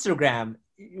Instagram,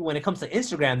 when it comes to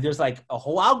Instagram, there's like a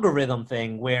whole algorithm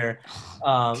thing where,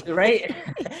 right?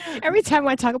 Every time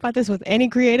I talk about this with any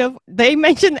creative, they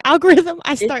mention the algorithm,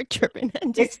 I it, start tripping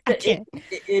and it's just I can't.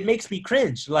 it makes me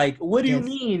cringe. Like, what do you Yes.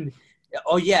 mean?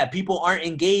 Oh yeah, people aren't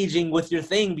engaging with your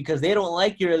thing because they don't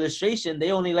like your illustration.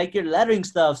 They only like your lettering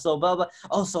stuff. So blah blah.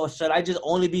 Oh, so should I just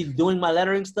only be doing my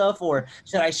lettering stuff, or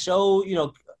should I show?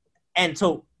 And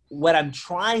so what I'm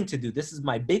trying to do, this is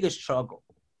my biggest struggle,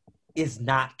 is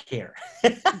not care.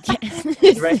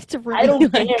 Yes. Right? It's I really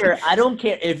don't like care. I don't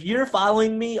care if you're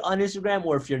following me on Instagram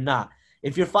or if you're not.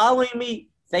 If you're following me,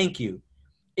 thank you.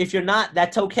 If you're not,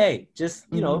 that's okay. Just,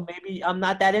 mm-hmm. maybe I'm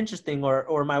not that interesting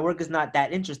or my work is not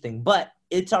that interesting, but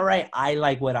it's all right. I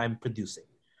like what I'm producing.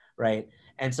 Right.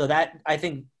 And so that I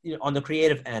think on the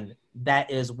creative end, that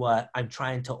is what I'm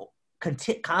trying to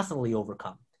constantly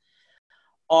overcome.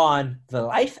 On the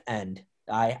life end,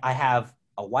 I have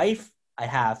a wife, I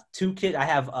have two kids, I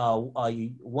have a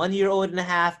 1 year old and a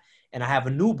half, and I have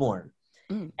a newborn.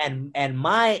 Mm. And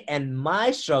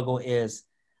my struggle is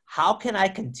how can I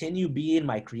continue being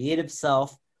my creative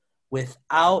self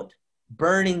without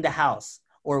burning the house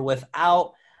or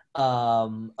without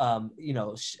kind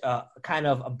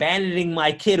of abandoning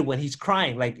my kid when he's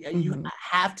crying. Like you Mm-hmm.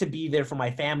 have to be there for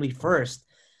my family first,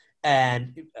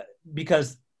 and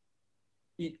because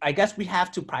I guess we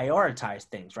have to prioritize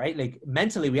things, right? Like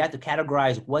mentally, we have to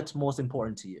categorize what's most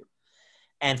important to you.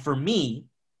 And for me,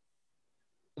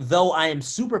 though I am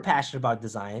super passionate about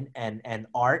design and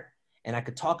art, and I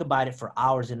could talk about it for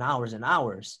hours and hours and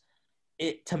hours,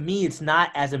 it to me it's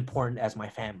not as important as my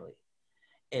family.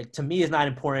 It to me is not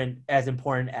important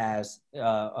as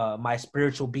my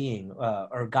spiritual being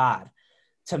or God.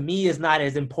 To me is not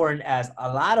as important as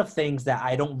a lot of things that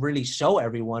I don't really show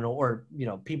everyone, or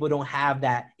people don't have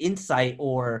that insight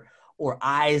or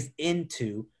eyes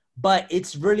into, but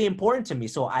it's really important to me.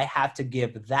 So I have to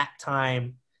give that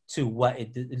time to what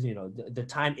the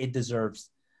time it deserves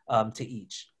to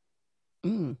each.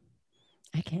 Mm.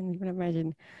 I can't even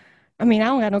imagine. I mean, I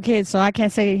don't got no kids, so I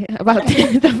can't say about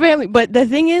the family. But the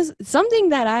thing is, something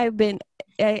that I've been,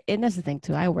 and that's the thing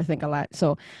too. I overthink a lot,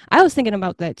 so I was thinking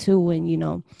about that too. When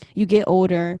you get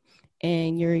older,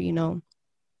 and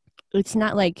it's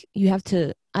not like you have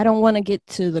to. I don't want to get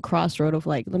to the crossroad of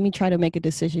like, let me try to make a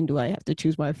decision. Do I have to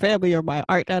choose my family or my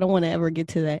art? I don't want to ever get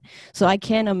to that. So I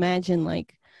can't imagine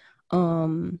like,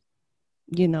 um,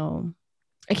 you know,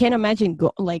 I can't imagine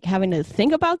like having to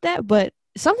think about that. But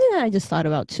something that I just thought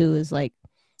about too is like,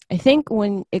 I think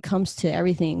when it comes to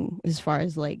everything, as far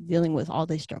as like dealing with all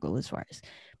this struggle, as far as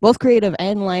both creative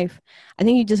and life, I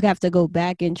think you just have to go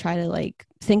back and try to like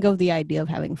think of the idea of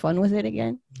having fun with it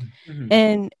again. Mm-hmm.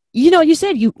 And you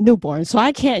said you newborn, so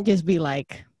I can't just be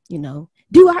like,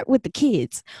 do art with the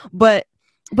kids, but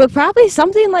probably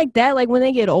something like that. Like when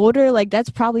they get older, like that's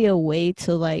probably a way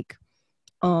to like,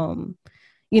 um,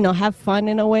 have fun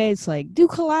in a way. It's like do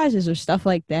collages or stuff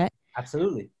like that.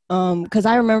 Absolutely. Because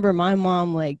I remember my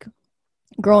mom like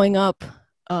growing up,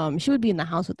 she would be in the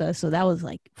house with us, so that was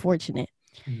like fortunate.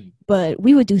 Mm-hmm. But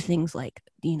we would do things like,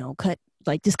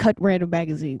 just cut random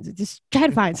magazines and just try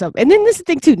to find something. And then this is the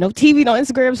thing too, no TV, no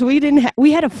Instagram, so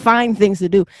we had to find things to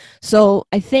do. So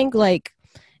I think like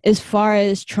as far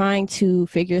as trying to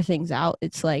figure things out,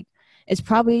 it's like it's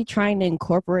probably trying to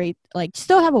incorporate, like,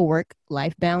 still have a work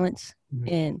life balance, Mm-hmm.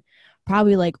 and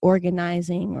probably like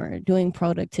organizing or doing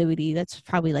productivity. That's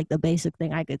probably like the basic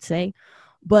thing I could say,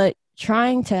 but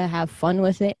trying to have fun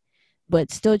with it,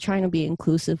 but still trying to be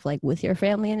inclusive, like with your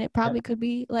family, and it Yep. probably could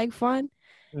be like fun.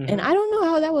 And Mm-hmm. I don't know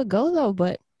how that would go though,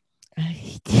 but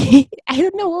I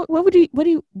don't know. What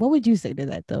would you say to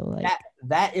that though? Like,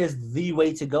 That is the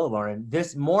way to go, Lauren.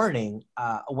 This morning,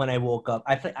 when I woke up,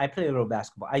 I play a little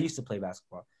basketball. I used to play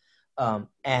basketball,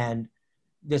 and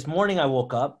this morning I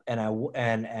woke up and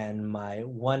and my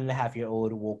 1.5-year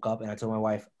old woke up, and I told my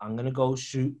wife I'm gonna go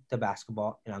shoot the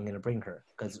basketball and I'm gonna bring her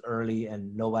because it's early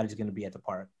and nobody's gonna be at the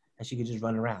park and she could just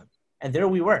run around. And there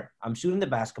we were. I'm shooting the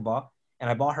basketball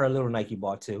and I bought her a little Nike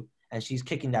ball too, and she's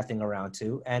kicking that thing around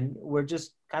too, and we're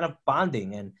just kind of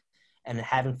bonding and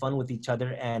having fun with each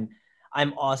other. And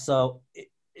I'm also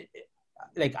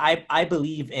like I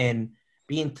believe in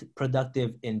being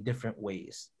productive in different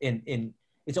ways. In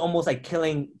It's almost like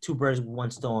killing two birds with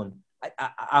one stone.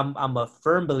 I'm a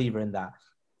firm believer in that.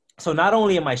 So not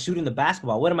only am I shooting the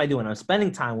basketball, what am I doing? I'm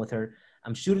spending time with her.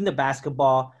 I'm shooting the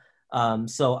basketball.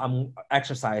 So I'm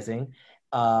exercising.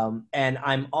 And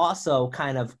I'm also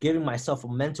kind of giving myself a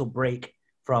mental break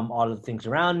from all of the things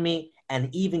around me, and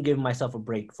even giving myself a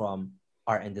break from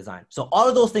art and design. So all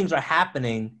of those things are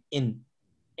happening in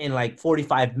like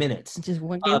 45 minutes. just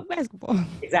one game of basketball.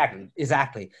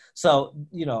 Exactly. So,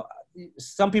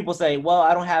 some people say, well,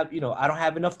 I don't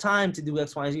have enough time to do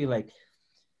X, Y, and Z. Like,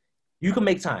 you can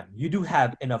make time. You do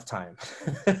have enough time.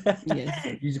 Yes.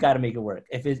 You just got to make it work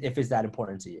if it's that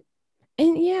important to you.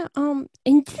 And yeah, and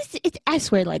I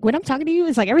swear, like when I'm talking to you,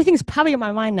 it's like everything's popping in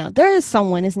my mind now. There is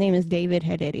someone, his name is David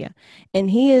Heredia,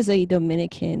 and he is a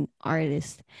Dominican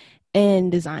artist and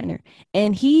designer.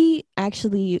 And he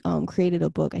actually created a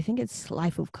book. I think it's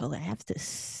Life of Color. I have to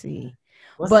see.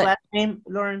 What's the But last name,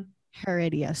 Lauren?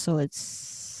 Heredia, so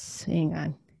it's, hang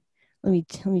on. Let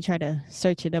me try to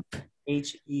search it up.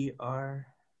 Her.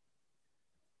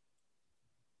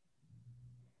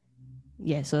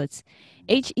 Yeah, so it's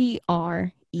Heredia.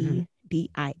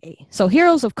 Mm-hmm. So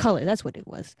Heroes of Color, that's what it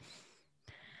was.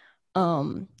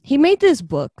 He made this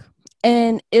book,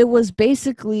 and it was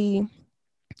basically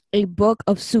a book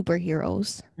of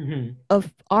superheroes, Mm-hmm.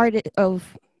 of art,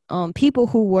 of people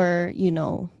who were,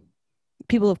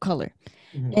 people of color,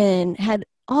 Mm-hmm. and had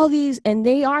all these, and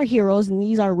they are heroes, and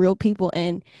these are real people.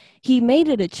 And he made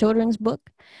it a children's book,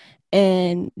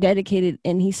 and dedicated,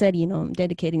 and he said, I'm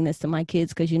dedicating this to my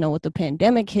kids because, with the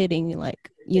pandemic hitting,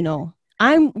 like,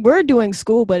 we're doing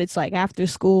school, but it's like after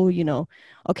school,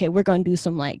 okay, we're going to do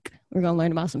some we're going to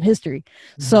learn about some history.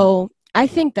 Mhm. So I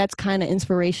think that's kind of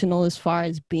inspirational as far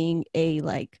as being a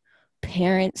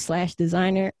parent slash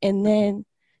designer, and then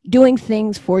doing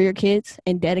things for your kids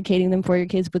and dedicating them for your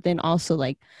kids, but then also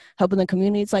helping the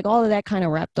community. It's like all of that kind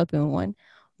of wrapped up in one.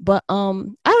 But I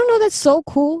don't know, that's so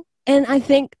cool. And I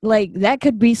think that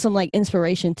could be some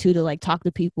inspiration too, to talk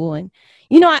to people. And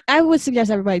I would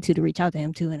suggest everybody to reach out to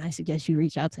him too, and I suggest you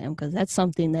reach out to him because that's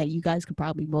something that you guys could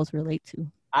probably both relate to.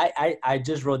 I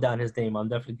just wrote down his name. I'm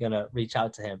definitely gonna reach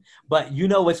out to him. But you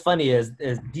know what's funny is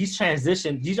these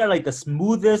transitions, these are like the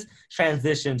smoothest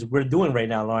transitions we're doing right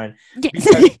now, Lauren. Because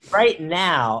Yes. right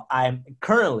now I'm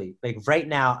currently right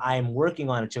now I'm working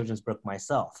on a children's book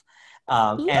myself.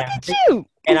 Look at you.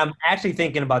 And I'm actually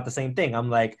thinking about the same thing. I'm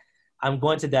like, I'm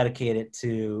going to dedicate it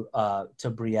to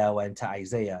Brielle and to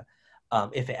Isaiah,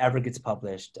 if it ever gets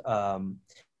published.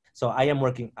 So I am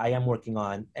working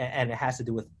on, and it has to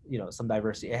do with some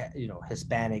diversity,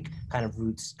 Hispanic kind of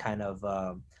roots, kind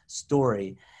of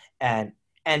story, and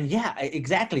yeah,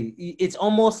 exactly. It's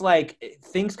almost like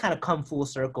things kind of come full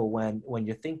circle when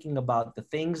you're thinking about the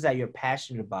things that you're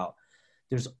passionate about.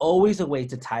 There's always a way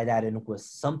to tie that in with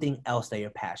something else that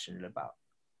you're passionate about.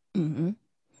 Mm-hmm.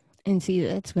 And see,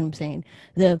 that's what I'm saying.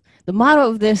 The motto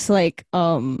of this, the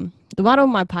motto of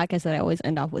my podcast that I always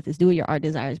end off with is do what your art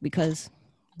desires, because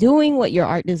doing what your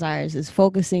art desires is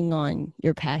focusing on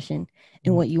your passion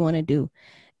and Mhm. what you want to do.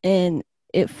 And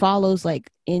it follows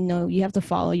you have to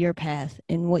follow your path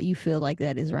and what you feel like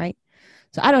that is right.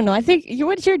 So I don't know. I think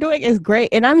what you're doing is great.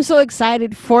 And I'm so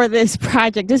excited for this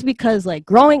project just because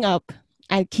growing up,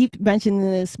 I keep mentioning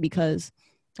this because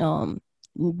um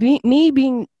me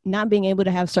being not being able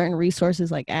to have certain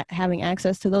resources, having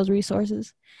access to those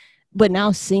resources, but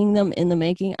now seeing them in the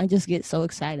making, I just get so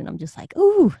excited. I'm just like,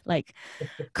 ooh,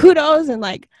 kudos,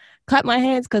 and clap my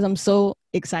hands because I'm so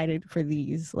excited for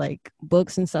these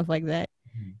books and stuff like that.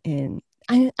 And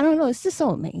I don't know, it's just so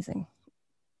amazing.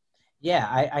 Yeah,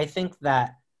 I think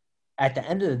that at the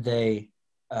end of the day,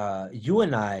 you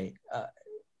and I,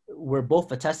 we're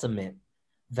both a testament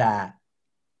that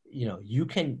you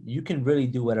can really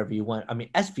do whatever you want. I mean,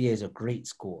 SVA is a great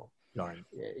school, Lauren.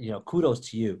 Kudos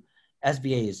to you.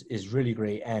 SVA is really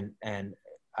great, and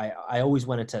I always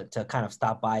wanted to kind of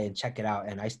stop by and check it out,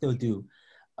 and I still do.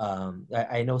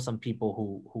 I know some people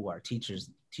who are teachers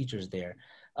there,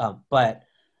 but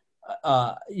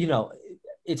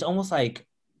it's almost like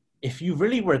if you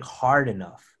really work hard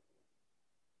enough,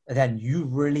 then you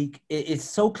really it's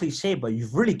so cliche, but you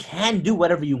really can do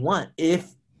whatever you want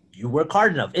if you work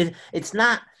hard enough. It's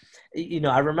not,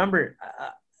 I remember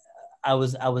I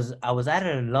was at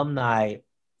an alumni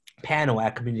panel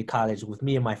at community college with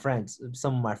me and my friends,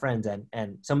 some of my friends,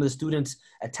 and some of the students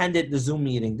attended the Zoom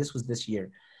meeting. This was this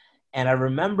year, and I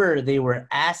remember they were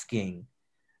asking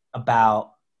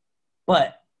about,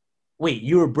 but wait,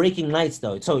 you were breaking nights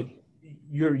though, so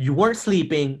you weren't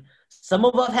sleeping. Some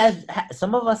of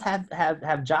us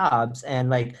have jobs,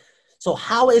 and so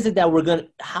how is it that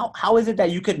how is it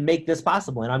that you could make this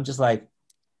possible? And I'm just like,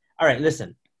 all right,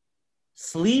 listen,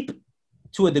 sleep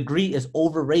to a degree is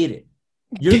overrated.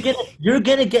 You're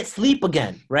gonna get sleep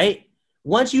again, right?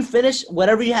 Once you finish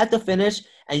whatever you have to finish,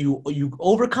 and you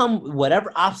overcome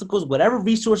whatever obstacles, whatever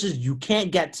resources you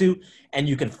can't get to, and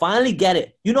you can finally get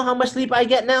it. You know how much sleep I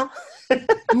get now?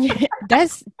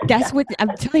 That's what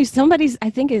I'm telling you. I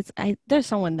think there's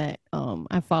someone that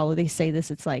I follow. They say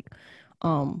this. It's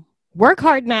um work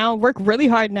hard now, work really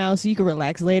hard now so you can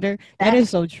relax later. That is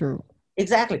Exactly. so true.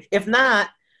 Exactly. If not,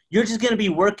 you're just gonna be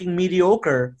working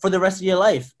mediocre for the rest of your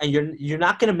life, and you're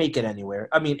not gonna make it anywhere.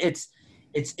 I mean, it's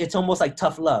almost like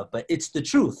tough love, but it's the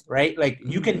truth, right? Like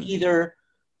you can Hmm. either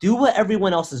do what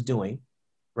everyone else is doing,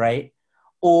 right?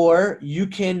 Or you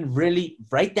can really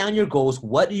write down your goals,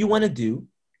 what do you want to do,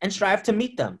 and strive to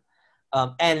meet them.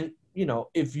 And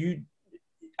if you,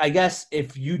 I guess,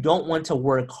 if you don't want to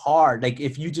work hard, like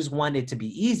if you just want it to be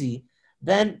easy,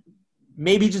 then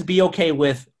maybe just be okay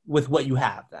with what you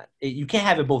have. That you can't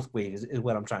have it both ways is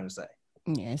what I'm trying to say.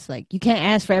 Yeah, it's you can't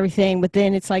ask for everything, but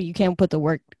then it's you can't put the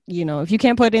work. If you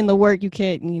can't put in the work, you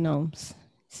can't.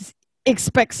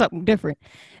 Expect something different.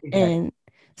 Exactly. And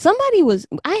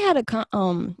I had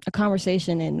a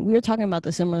conversation, and we were talking about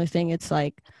the similar thing. It's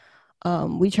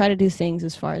we try to do things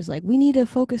as far as we need to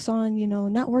focus on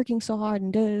not working so hard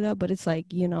and da da da, but it's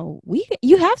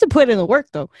you have to put in the work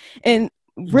though, and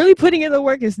really putting in the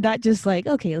work is not just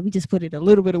okay, let me just put in a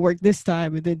little bit of work this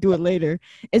time and then do it later.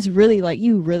 It's really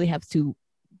you really have to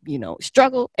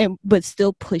struggle and but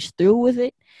still push through with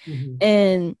it. Mm-hmm.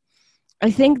 And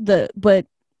I think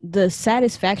the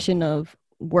satisfaction of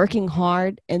working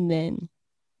hard and then,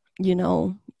 you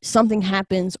know, something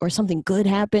happens or something good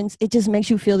happens, it just makes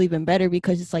you feel even better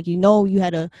because it's like, you know, you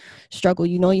had to struggle,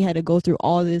 you know, you had to go through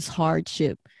all this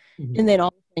hardship. Mhm. And then all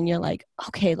of a sudden you're like,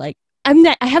 okay, like I'm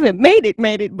not, I haven't made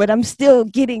it, but I'm still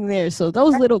getting there. So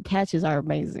those little patches are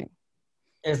amazing.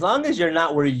 As long as you're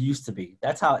not where you used to be,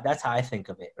 that's how I think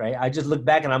of it, right? I just look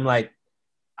back and I'm like,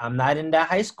 I'm not in that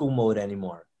high school mode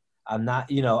anymore. I'm not,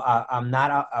 I'm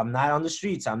not on the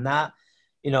streets. I'm not,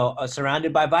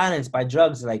 surrounded by violence, by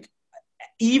drugs. Like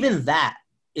even that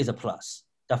is a plus.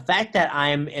 The fact that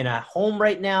I'm in a home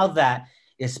right now that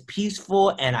is peaceful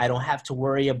and I don't have to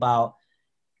worry about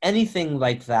anything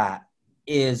like that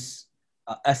is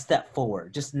a step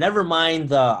forward. Just never mind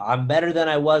the I'm better than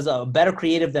I was, a better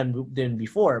creative than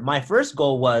before. My first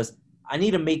goal was I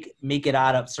need to make it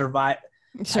out of survive.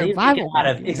 I need to make it Survival out mode,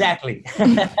 of yeah. exactly.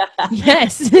 make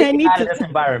Yes, I it need out of to. this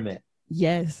environment.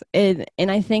 Yes, and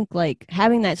I think like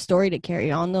having that story to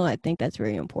carry on though, I think that's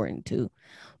very important too,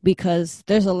 because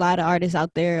there's a lot of artists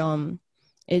out there.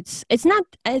 It's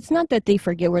not that they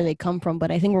forget where they come from,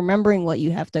 but I think remembering what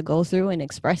you have to go through and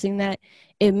expressing that,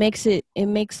 it makes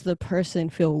the person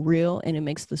feel real and it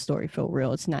makes the story feel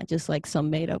real. It's not just like some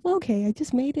made up. Okay, I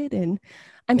just made it and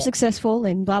I'm Yeah, successful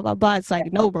and blah blah blah. It's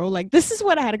like no, bro. Like this is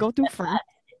what I had to go through first. You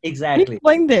exactly.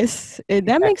 explain this. That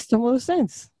Exactly. makes the most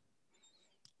sense.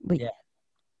 But Yeah.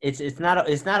 It's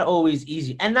not always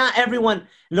easy. And not everyone,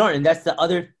 Lauren, that's the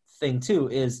other thing too,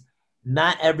 is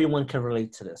not everyone can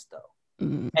relate to this though.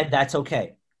 mm, And that's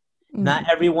okay. Not mm,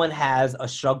 everyone has a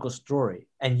struggle story.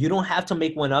 And you don't have to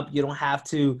make one up. You don't have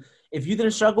to, if you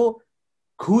didn't struggle,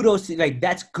 kudos to, like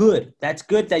that's good. That's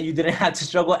good that you didn't have to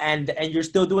struggle and you're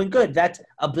still doing good. That's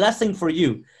a blessing for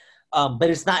you.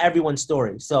 But it's not everyone's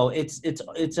story. So it's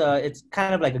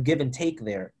kind of like a give and take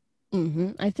there.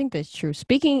 I think that's true.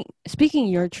 Speaking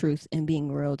your truth and being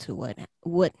real to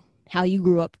what how you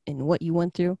grew up and what you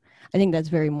went through, I think that's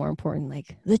very more important.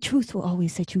 Like the truth will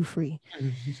always set you free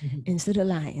instead of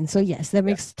lying. So yes, that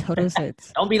makes total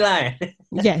sense. Don't be lying.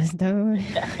 Yes,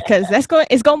 because it's going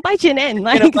to bite you in the end.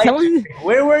 Gonna Like bite you. someone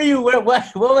Where were you? What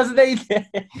was the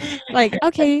like,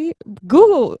 okay,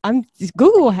 Google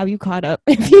will have you caught up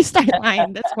if you start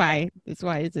lying. That's why it's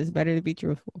just better to be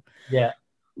truthful. Yeah.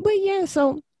 But yeah,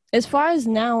 so as far as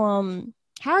now,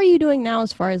 how are you doing now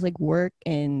as far as like work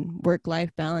and work life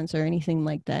balance or anything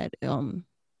like that?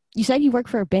 You said you work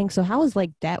for a bank, so how is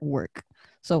like that work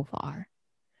so far?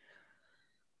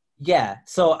 Yeah.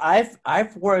 So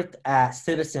I've worked at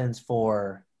Citizens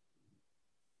for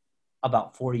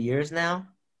about 4 years now.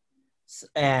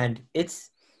 And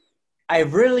I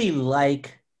really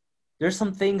like there's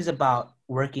some things about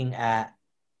working at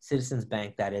Citizens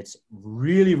Bank that it's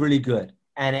really, really good.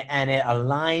 And it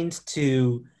aligns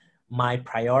to my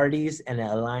priorities and it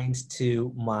aligns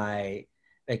to my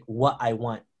like what I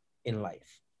want in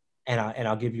life. And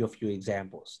I'll give you a few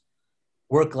examples.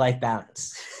 Work-life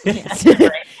balance. Yes.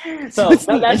 Right? So So it's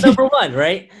no, that's needed. number one,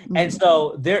 right? And Mm,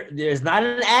 so there's not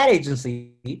an ad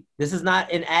agency. This is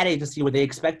not an ad agency where they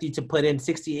expect you to put in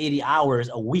 60, 80 hours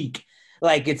a week.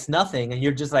 Like it's nothing. And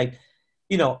you're just like,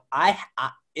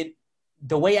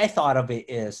 the way I thought of it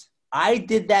is I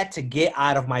did that to get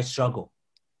out of my struggle.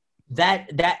 That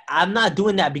I'm not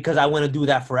doing that because I want to do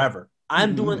that forever.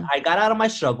 mm, I got out of my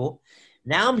struggle.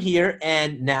 Now I'm here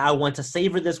and now I want to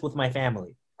savor this with my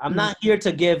family. I'm mm, not here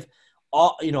to give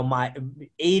all, my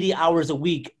 80 hours a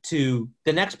week to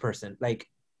the next person. Like,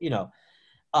 you know,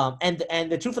 and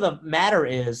the truth of the matter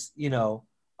is,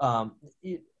 um,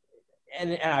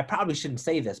 and I probably shouldn't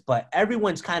say this, but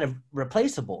everyone's kind of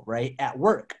replaceable, right? At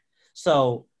work.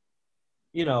 So,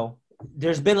 you know,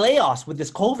 there's been layoffs with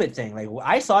this COVID thing. Like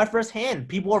I saw it firsthand.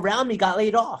 People around me got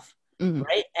laid off, mm,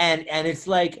 right? And it's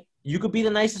like you could be the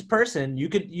nicest person, you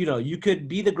could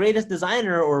be the greatest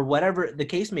designer or whatever the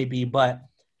case may be, but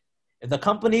if the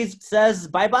company says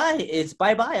bye bye, it's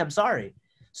bye bye. I'm sorry.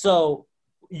 So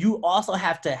you also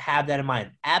have to have that in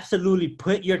mind. Absolutely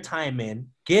put your time in.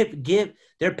 Give.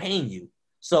 They're paying you.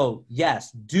 So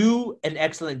yes, do an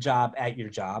excellent job at your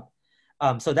job.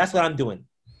 So that's what I'm doing.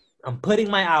 I'm putting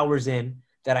my hours in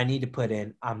that I need to put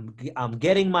in. I'm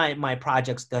getting my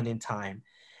projects done in time.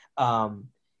 Um,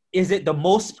 is it the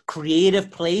most creative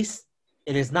place?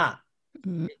 It is not.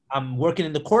 mm, I'm working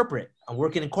in the corporate. I'm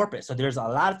working in corporate. So there's a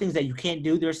lot of things that you can't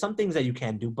do. There's some things that you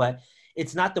can do, but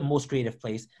it's not the most creative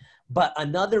place. But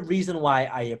another reason why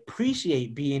I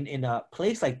appreciate being in a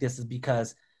place like this is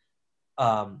because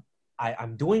um,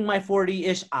 I'm doing my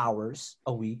 40-ish hours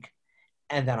a week,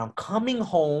 and then I'm coming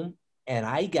home and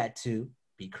I get to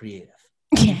be creative,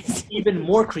 yes. even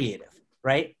more creative,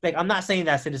 right? Like I'm not saying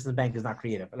that Citizens Bank is not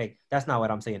creative. Like that's not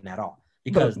what I'm saying at all.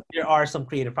 But because there are some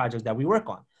creative projects that we work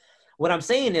on. What I'm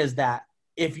saying is that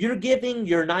if you're giving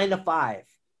your 9 to 5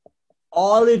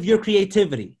 all of your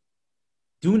creativity,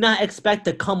 do not expect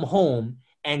to come home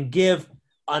and give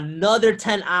another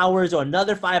 10 hours or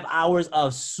another 5 hours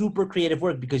of super creative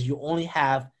work, because you only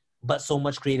have but so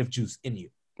much creative juice in you.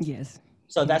 yes,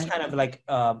 So that's kind of exactly.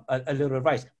 like a little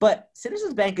advice. But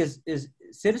Citizens Bank is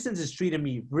Citizens is treating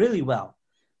me really well.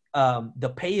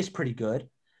 The pay is pretty good.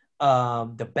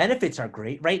 The benefits are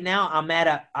great. Right now,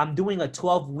 I'm doing a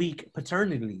 12-week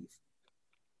paternity leave.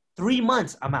 3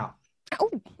 months, I'm out. Oh,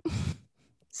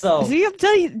 So see, I'm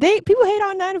telling you, they people hate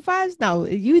on 9 to 5s. No,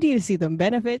 you need to see them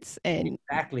benefits and.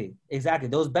 exactly.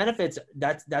 Those benefits,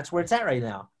 that's where it's at right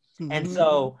now. And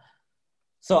Mhm.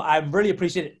 so I'm really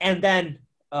appreciative. And then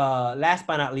last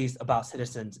but not least about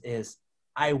Citizens is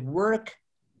I work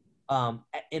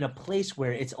in a place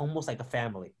where it's almost like a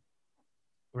family,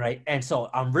 right? And so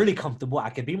I'm really comfortable. I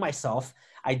can be myself.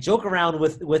 I joke around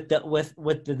with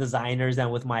the designers and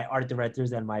with my art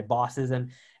directors and my bosses,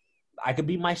 and I could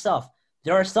be myself.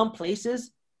 There are some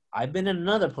places. I've been in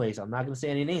another place. I'm not going to say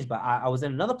any names, but I was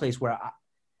in another place where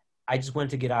I just wanted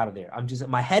to get out of there. I'm just,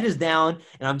 my head is down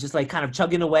and I'm just like kind of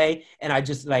chugging away. And I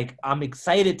just like, I'm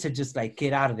excited to just like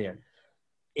get out of there.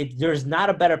 There's not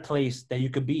a better place that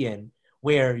you could be in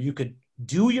where you could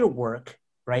do your work,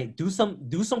 right? Do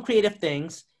some creative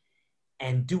things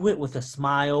and do it with a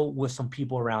smile with some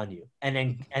people around you,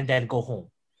 and then go home,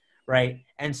 right?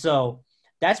 And so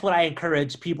that's what I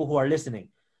encourage people who are listening.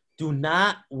 Do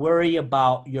not worry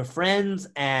about your friends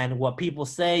and what people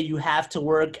say. You have to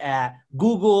work at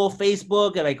Google,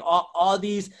 Facebook, and like all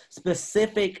these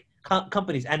specific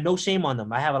companies, and no shame on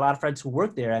them. I have a lot of friends who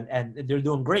work there, and they're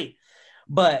doing great.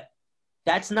 But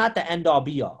that's not the end all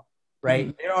be all, Mhm.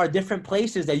 right? There are different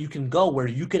places that you can go where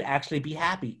you could actually be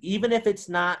happy, even if it's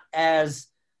not as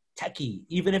techy,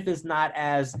 even if it's not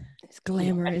as, It's X, Y,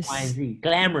 and glamorous. Z,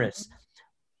 glamorous.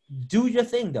 Do your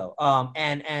thing though.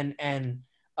 And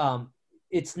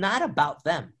it's not about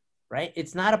them, right?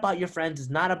 It's not about your friends. It's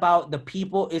not about the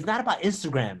people. It's not about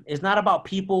Instagram. It's not about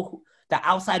people, the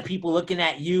outside people looking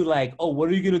at you like, oh, what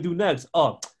are you gonna do next?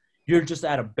 Oh, you're just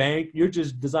at a bank. You're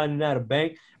just designing at a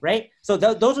bank, right? So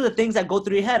those are the things that go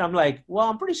through your head. I'm like, well,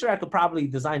 I'm pretty sure I could probably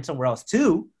design somewhere else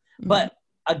too. Mhm. But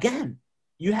again,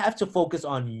 you have to focus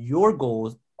on your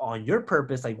goals, on your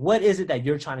purpose. Like, what is it that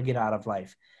you're trying to get out of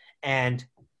life? And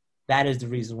that is the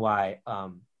reason why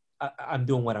I'm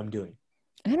doing what I'm doing.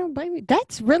 I don't blame you.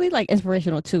 That's really like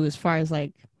inspirational too, as far as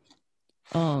like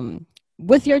um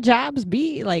with your jobs,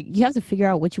 be like you have to figure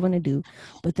out what you want to do,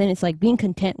 but then it's like being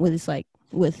content with it's like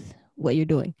with what you're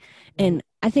doing. Mm-hmm. And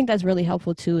I think that's really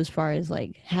helpful too, as far as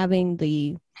like having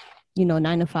the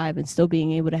 9 to 5 and still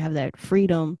being able to have that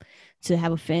freedom to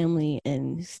have a family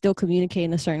and still communicate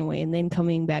in a certain way, and then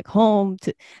coming back home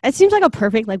to it seems like a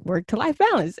perfect like work to life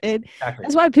balance. And Exactly.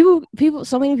 that's why people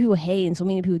so many people hate and so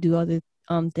many people do other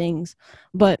things.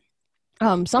 But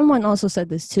someone also said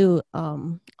this too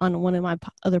on one of my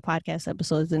other podcast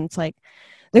episodes, and it's like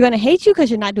they're gonna hate you because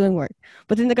you're not doing work,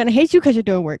 but then they're gonna hate you because you're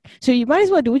doing work. So you might as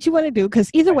well do what you want to do, because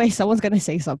either Right. way, someone's gonna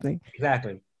say something.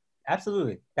 Exactly.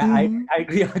 Absolutely. That Mm-hmm. I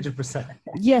agree 100%.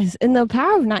 Yes, and the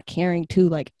power of not caring too.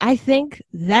 Like I think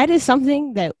that is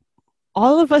something that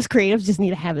all of us creatives just need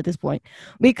to have at this point,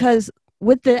 because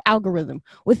with the algorithm,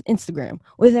 with Instagram,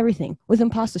 with everything, with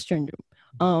imposter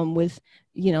syndrome, with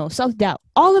self doubt,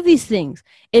 all of these things,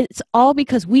 it's all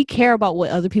because we care about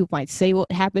what other people might say,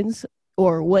 what happens,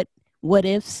 or what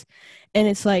ifs, and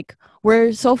it's like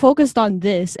we're so focused on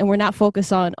this, and we're not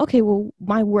focused on okay, well,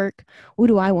 my work, what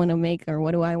do I want to make or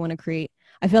what do I want to create?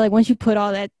 I feel like once you put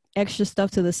all that extra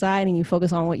stuff to the side and you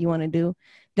focus on what you want to do,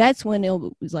 that's when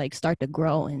it'll like start to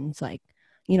grow, and it's like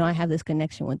I have this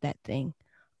connection with that thing.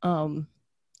 um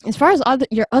as far as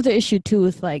your other issue too,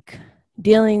 with like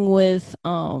dealing with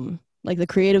like the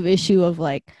creative issue of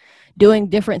like doing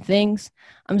different things,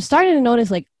 I'm starting to notice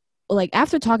like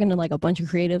after talking to like a bunch of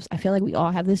creatives, I feel like we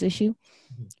all have this issue.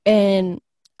 And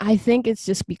I think it's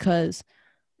just because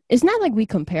it's not like we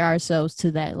compare ourselves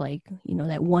to that, like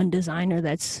that one designer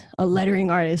that's a lettering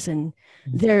artist and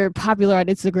they're popular on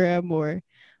Instagram,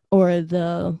 or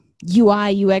the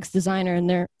UI UX designer and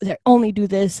they're only do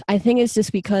this. I think it's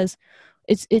just because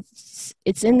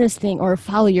it's in this thing, or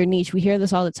follow your niche. We hear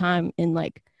this all the time in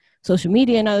like social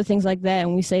media and other things like that,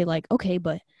 and we say like, okay,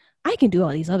 but I can do all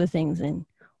these other things, and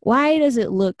why does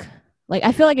it look like,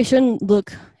 I feel like it shouldn't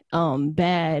look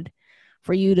bad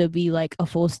for you to be like a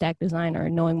full stack designer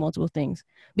and knowing multiple things,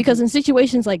 Mhm. because in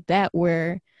situations like that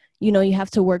where you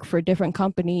have to work for different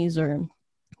companies or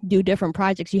do different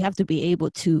projects, you have to be able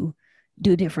to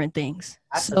do different things.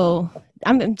 Absolutely. So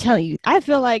I'm telling you, I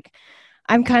feel like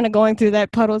I'm kind of going through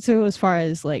that puddle too, as far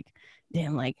as like,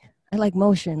 damn, like I like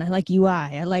motion, I like UI,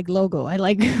 I like logo, I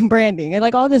like branding, I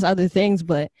like all these other things.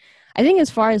 But I think as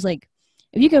far as like,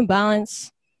 if you can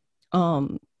balance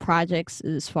projects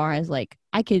as far as like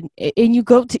I could, and you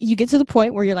get to the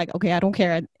point where you're like, okay, I don't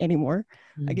care anymore.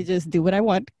 I could Mm-hmm. just do what I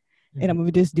want, and Mm-hmm. I'm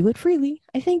gonna just do it freely.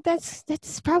 I think that's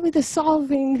probably the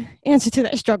solving answer to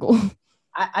that struggle.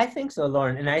 I think so,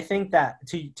 Lauren. And I think that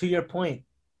to your point,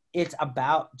 it's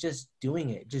about just doing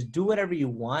it. Just do whatever you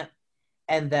want.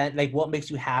 And then like what makes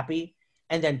you happy.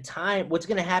 And then time, what's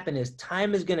gonna happen is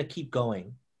time is gonna keep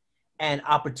going and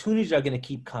opportunities are gonna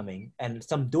keep coming and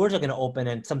some doors are gonna open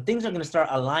and some things are gonna start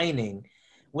aligning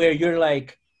where you're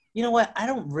like, you know what, I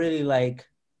don't really like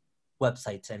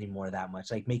websites anymore that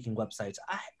much, like making websites.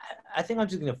 I think I'm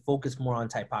just going to focus more on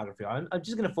typography. I'm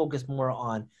just going to focus more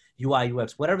on UI,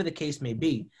 UX, whatever the case may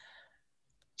be.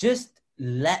 Just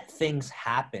let things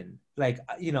happen. Like,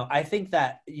 I think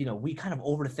that, we kind of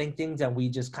overthink things and we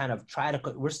just kind of try to,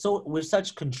 we're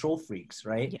such control freaks,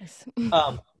 right? Yes.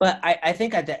 But I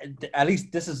think at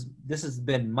least this has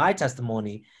been my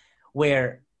testimony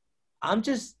where I'm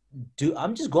just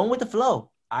going with the flow.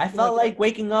 I Yep. felt like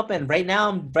waking up, and right now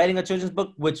I'm writing a children's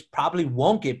book, which probably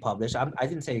won't get published. I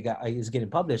didn't say it's getting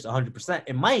published 100%.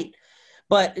 It might,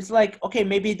 but it's like, okay,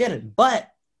 maybe it didn't. But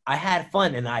I had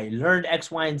fun and I learned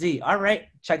X, Y, and Z. All right,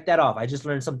 check that off. I just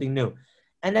learned something new,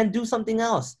 and then do something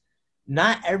else.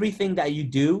 Not everything that you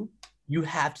do, you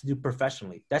have to do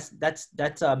professionally. That's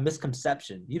a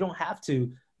misconception. You don't have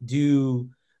to do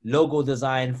logo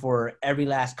design for every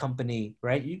last company,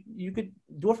 right? You could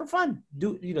do it for fun.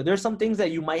 There's some things that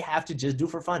you might have to just do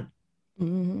for fun.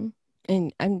 Mm-hmm.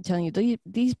 And I'm telling you,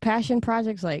 these passion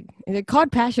projects, like they're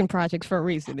called passion projects for a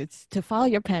reason. It's to follow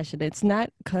your passion. It's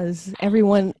not because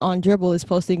everyone on Dribble is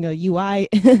posting a UI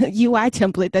UI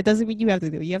template. That doesn't mean you have to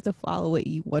do it. You have to follow what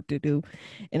you want to do,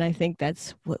 and I think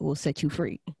that's what will set you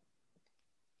free.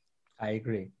 I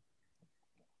agree.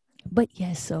 But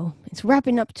yes, so it's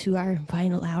wrapping up to our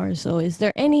final hour. So is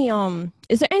there any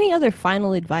other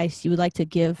final advice you would like to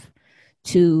give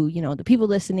to, the people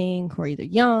listening who are either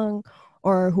young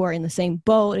or who are in the same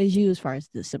boat as you as far as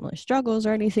the similar struggles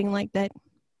or anything like that?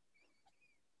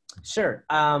 Sure.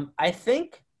 I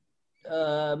think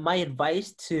my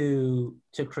advice to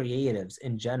creatives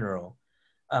in general.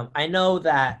 I know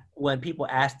that when people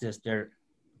ask this, they're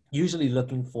usually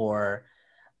looking for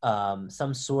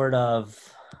some sort of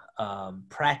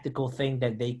practical thing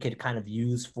that they could kind of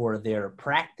use for their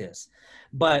practice.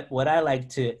 But what I like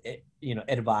to,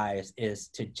 advise is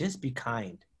to just be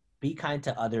kind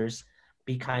to others,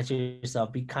 be kind to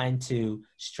yourself, be kind to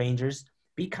strangers,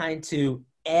 be kind to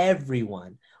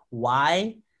everyone.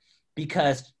 Why?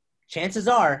 Because chances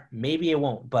are, maybe it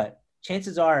won't, but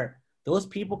chances are those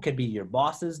people could be your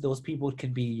bosses. Those people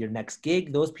could be your next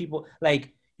gig. Those people,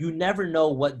 like, you never know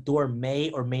what door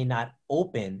may or may not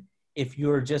open if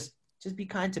you're just be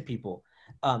kind to people.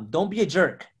 Don't be a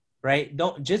jerk, right?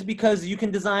 Don't, just because you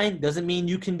can design doesn't mean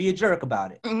you can be a jerk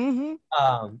about it. Mm-hmm.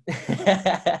 Um,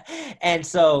 and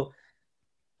so,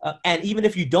 and even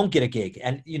if you don't get a gig,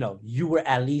 and you were,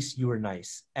 at least you were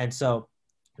nice. And so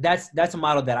that's a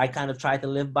model that I kind of try to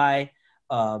live by.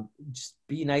 Just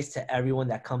be nice to everyone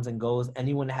that comes and goes.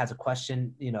 Anyone that has a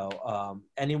question,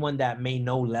 anyone that may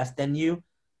know less than you,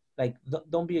 like,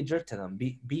 don't be a jerk to them.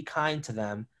 Be kind to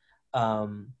them,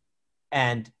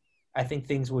 and I think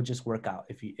things will just work out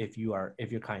if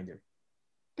you're kinder.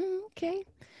 Okay.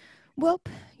 Well,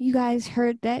 you guys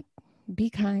heard that. Be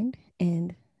kind,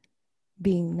 and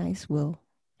being nice will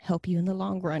help you in the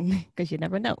long run because you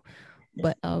never know.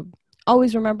 Yes. But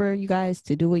always remember, you guys,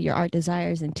 to do what your art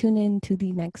desires and tune in to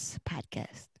the next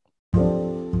podcast.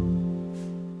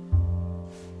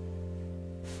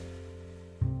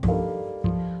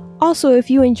 Also, if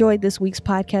you enjoyed this week's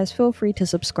podcast, feel free to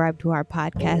subscribe to our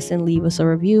podcast and leave us a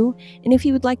review. And if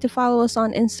you would like to follow us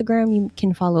on Instagram, you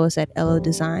can follow us at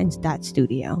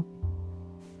ellodesigns.studio.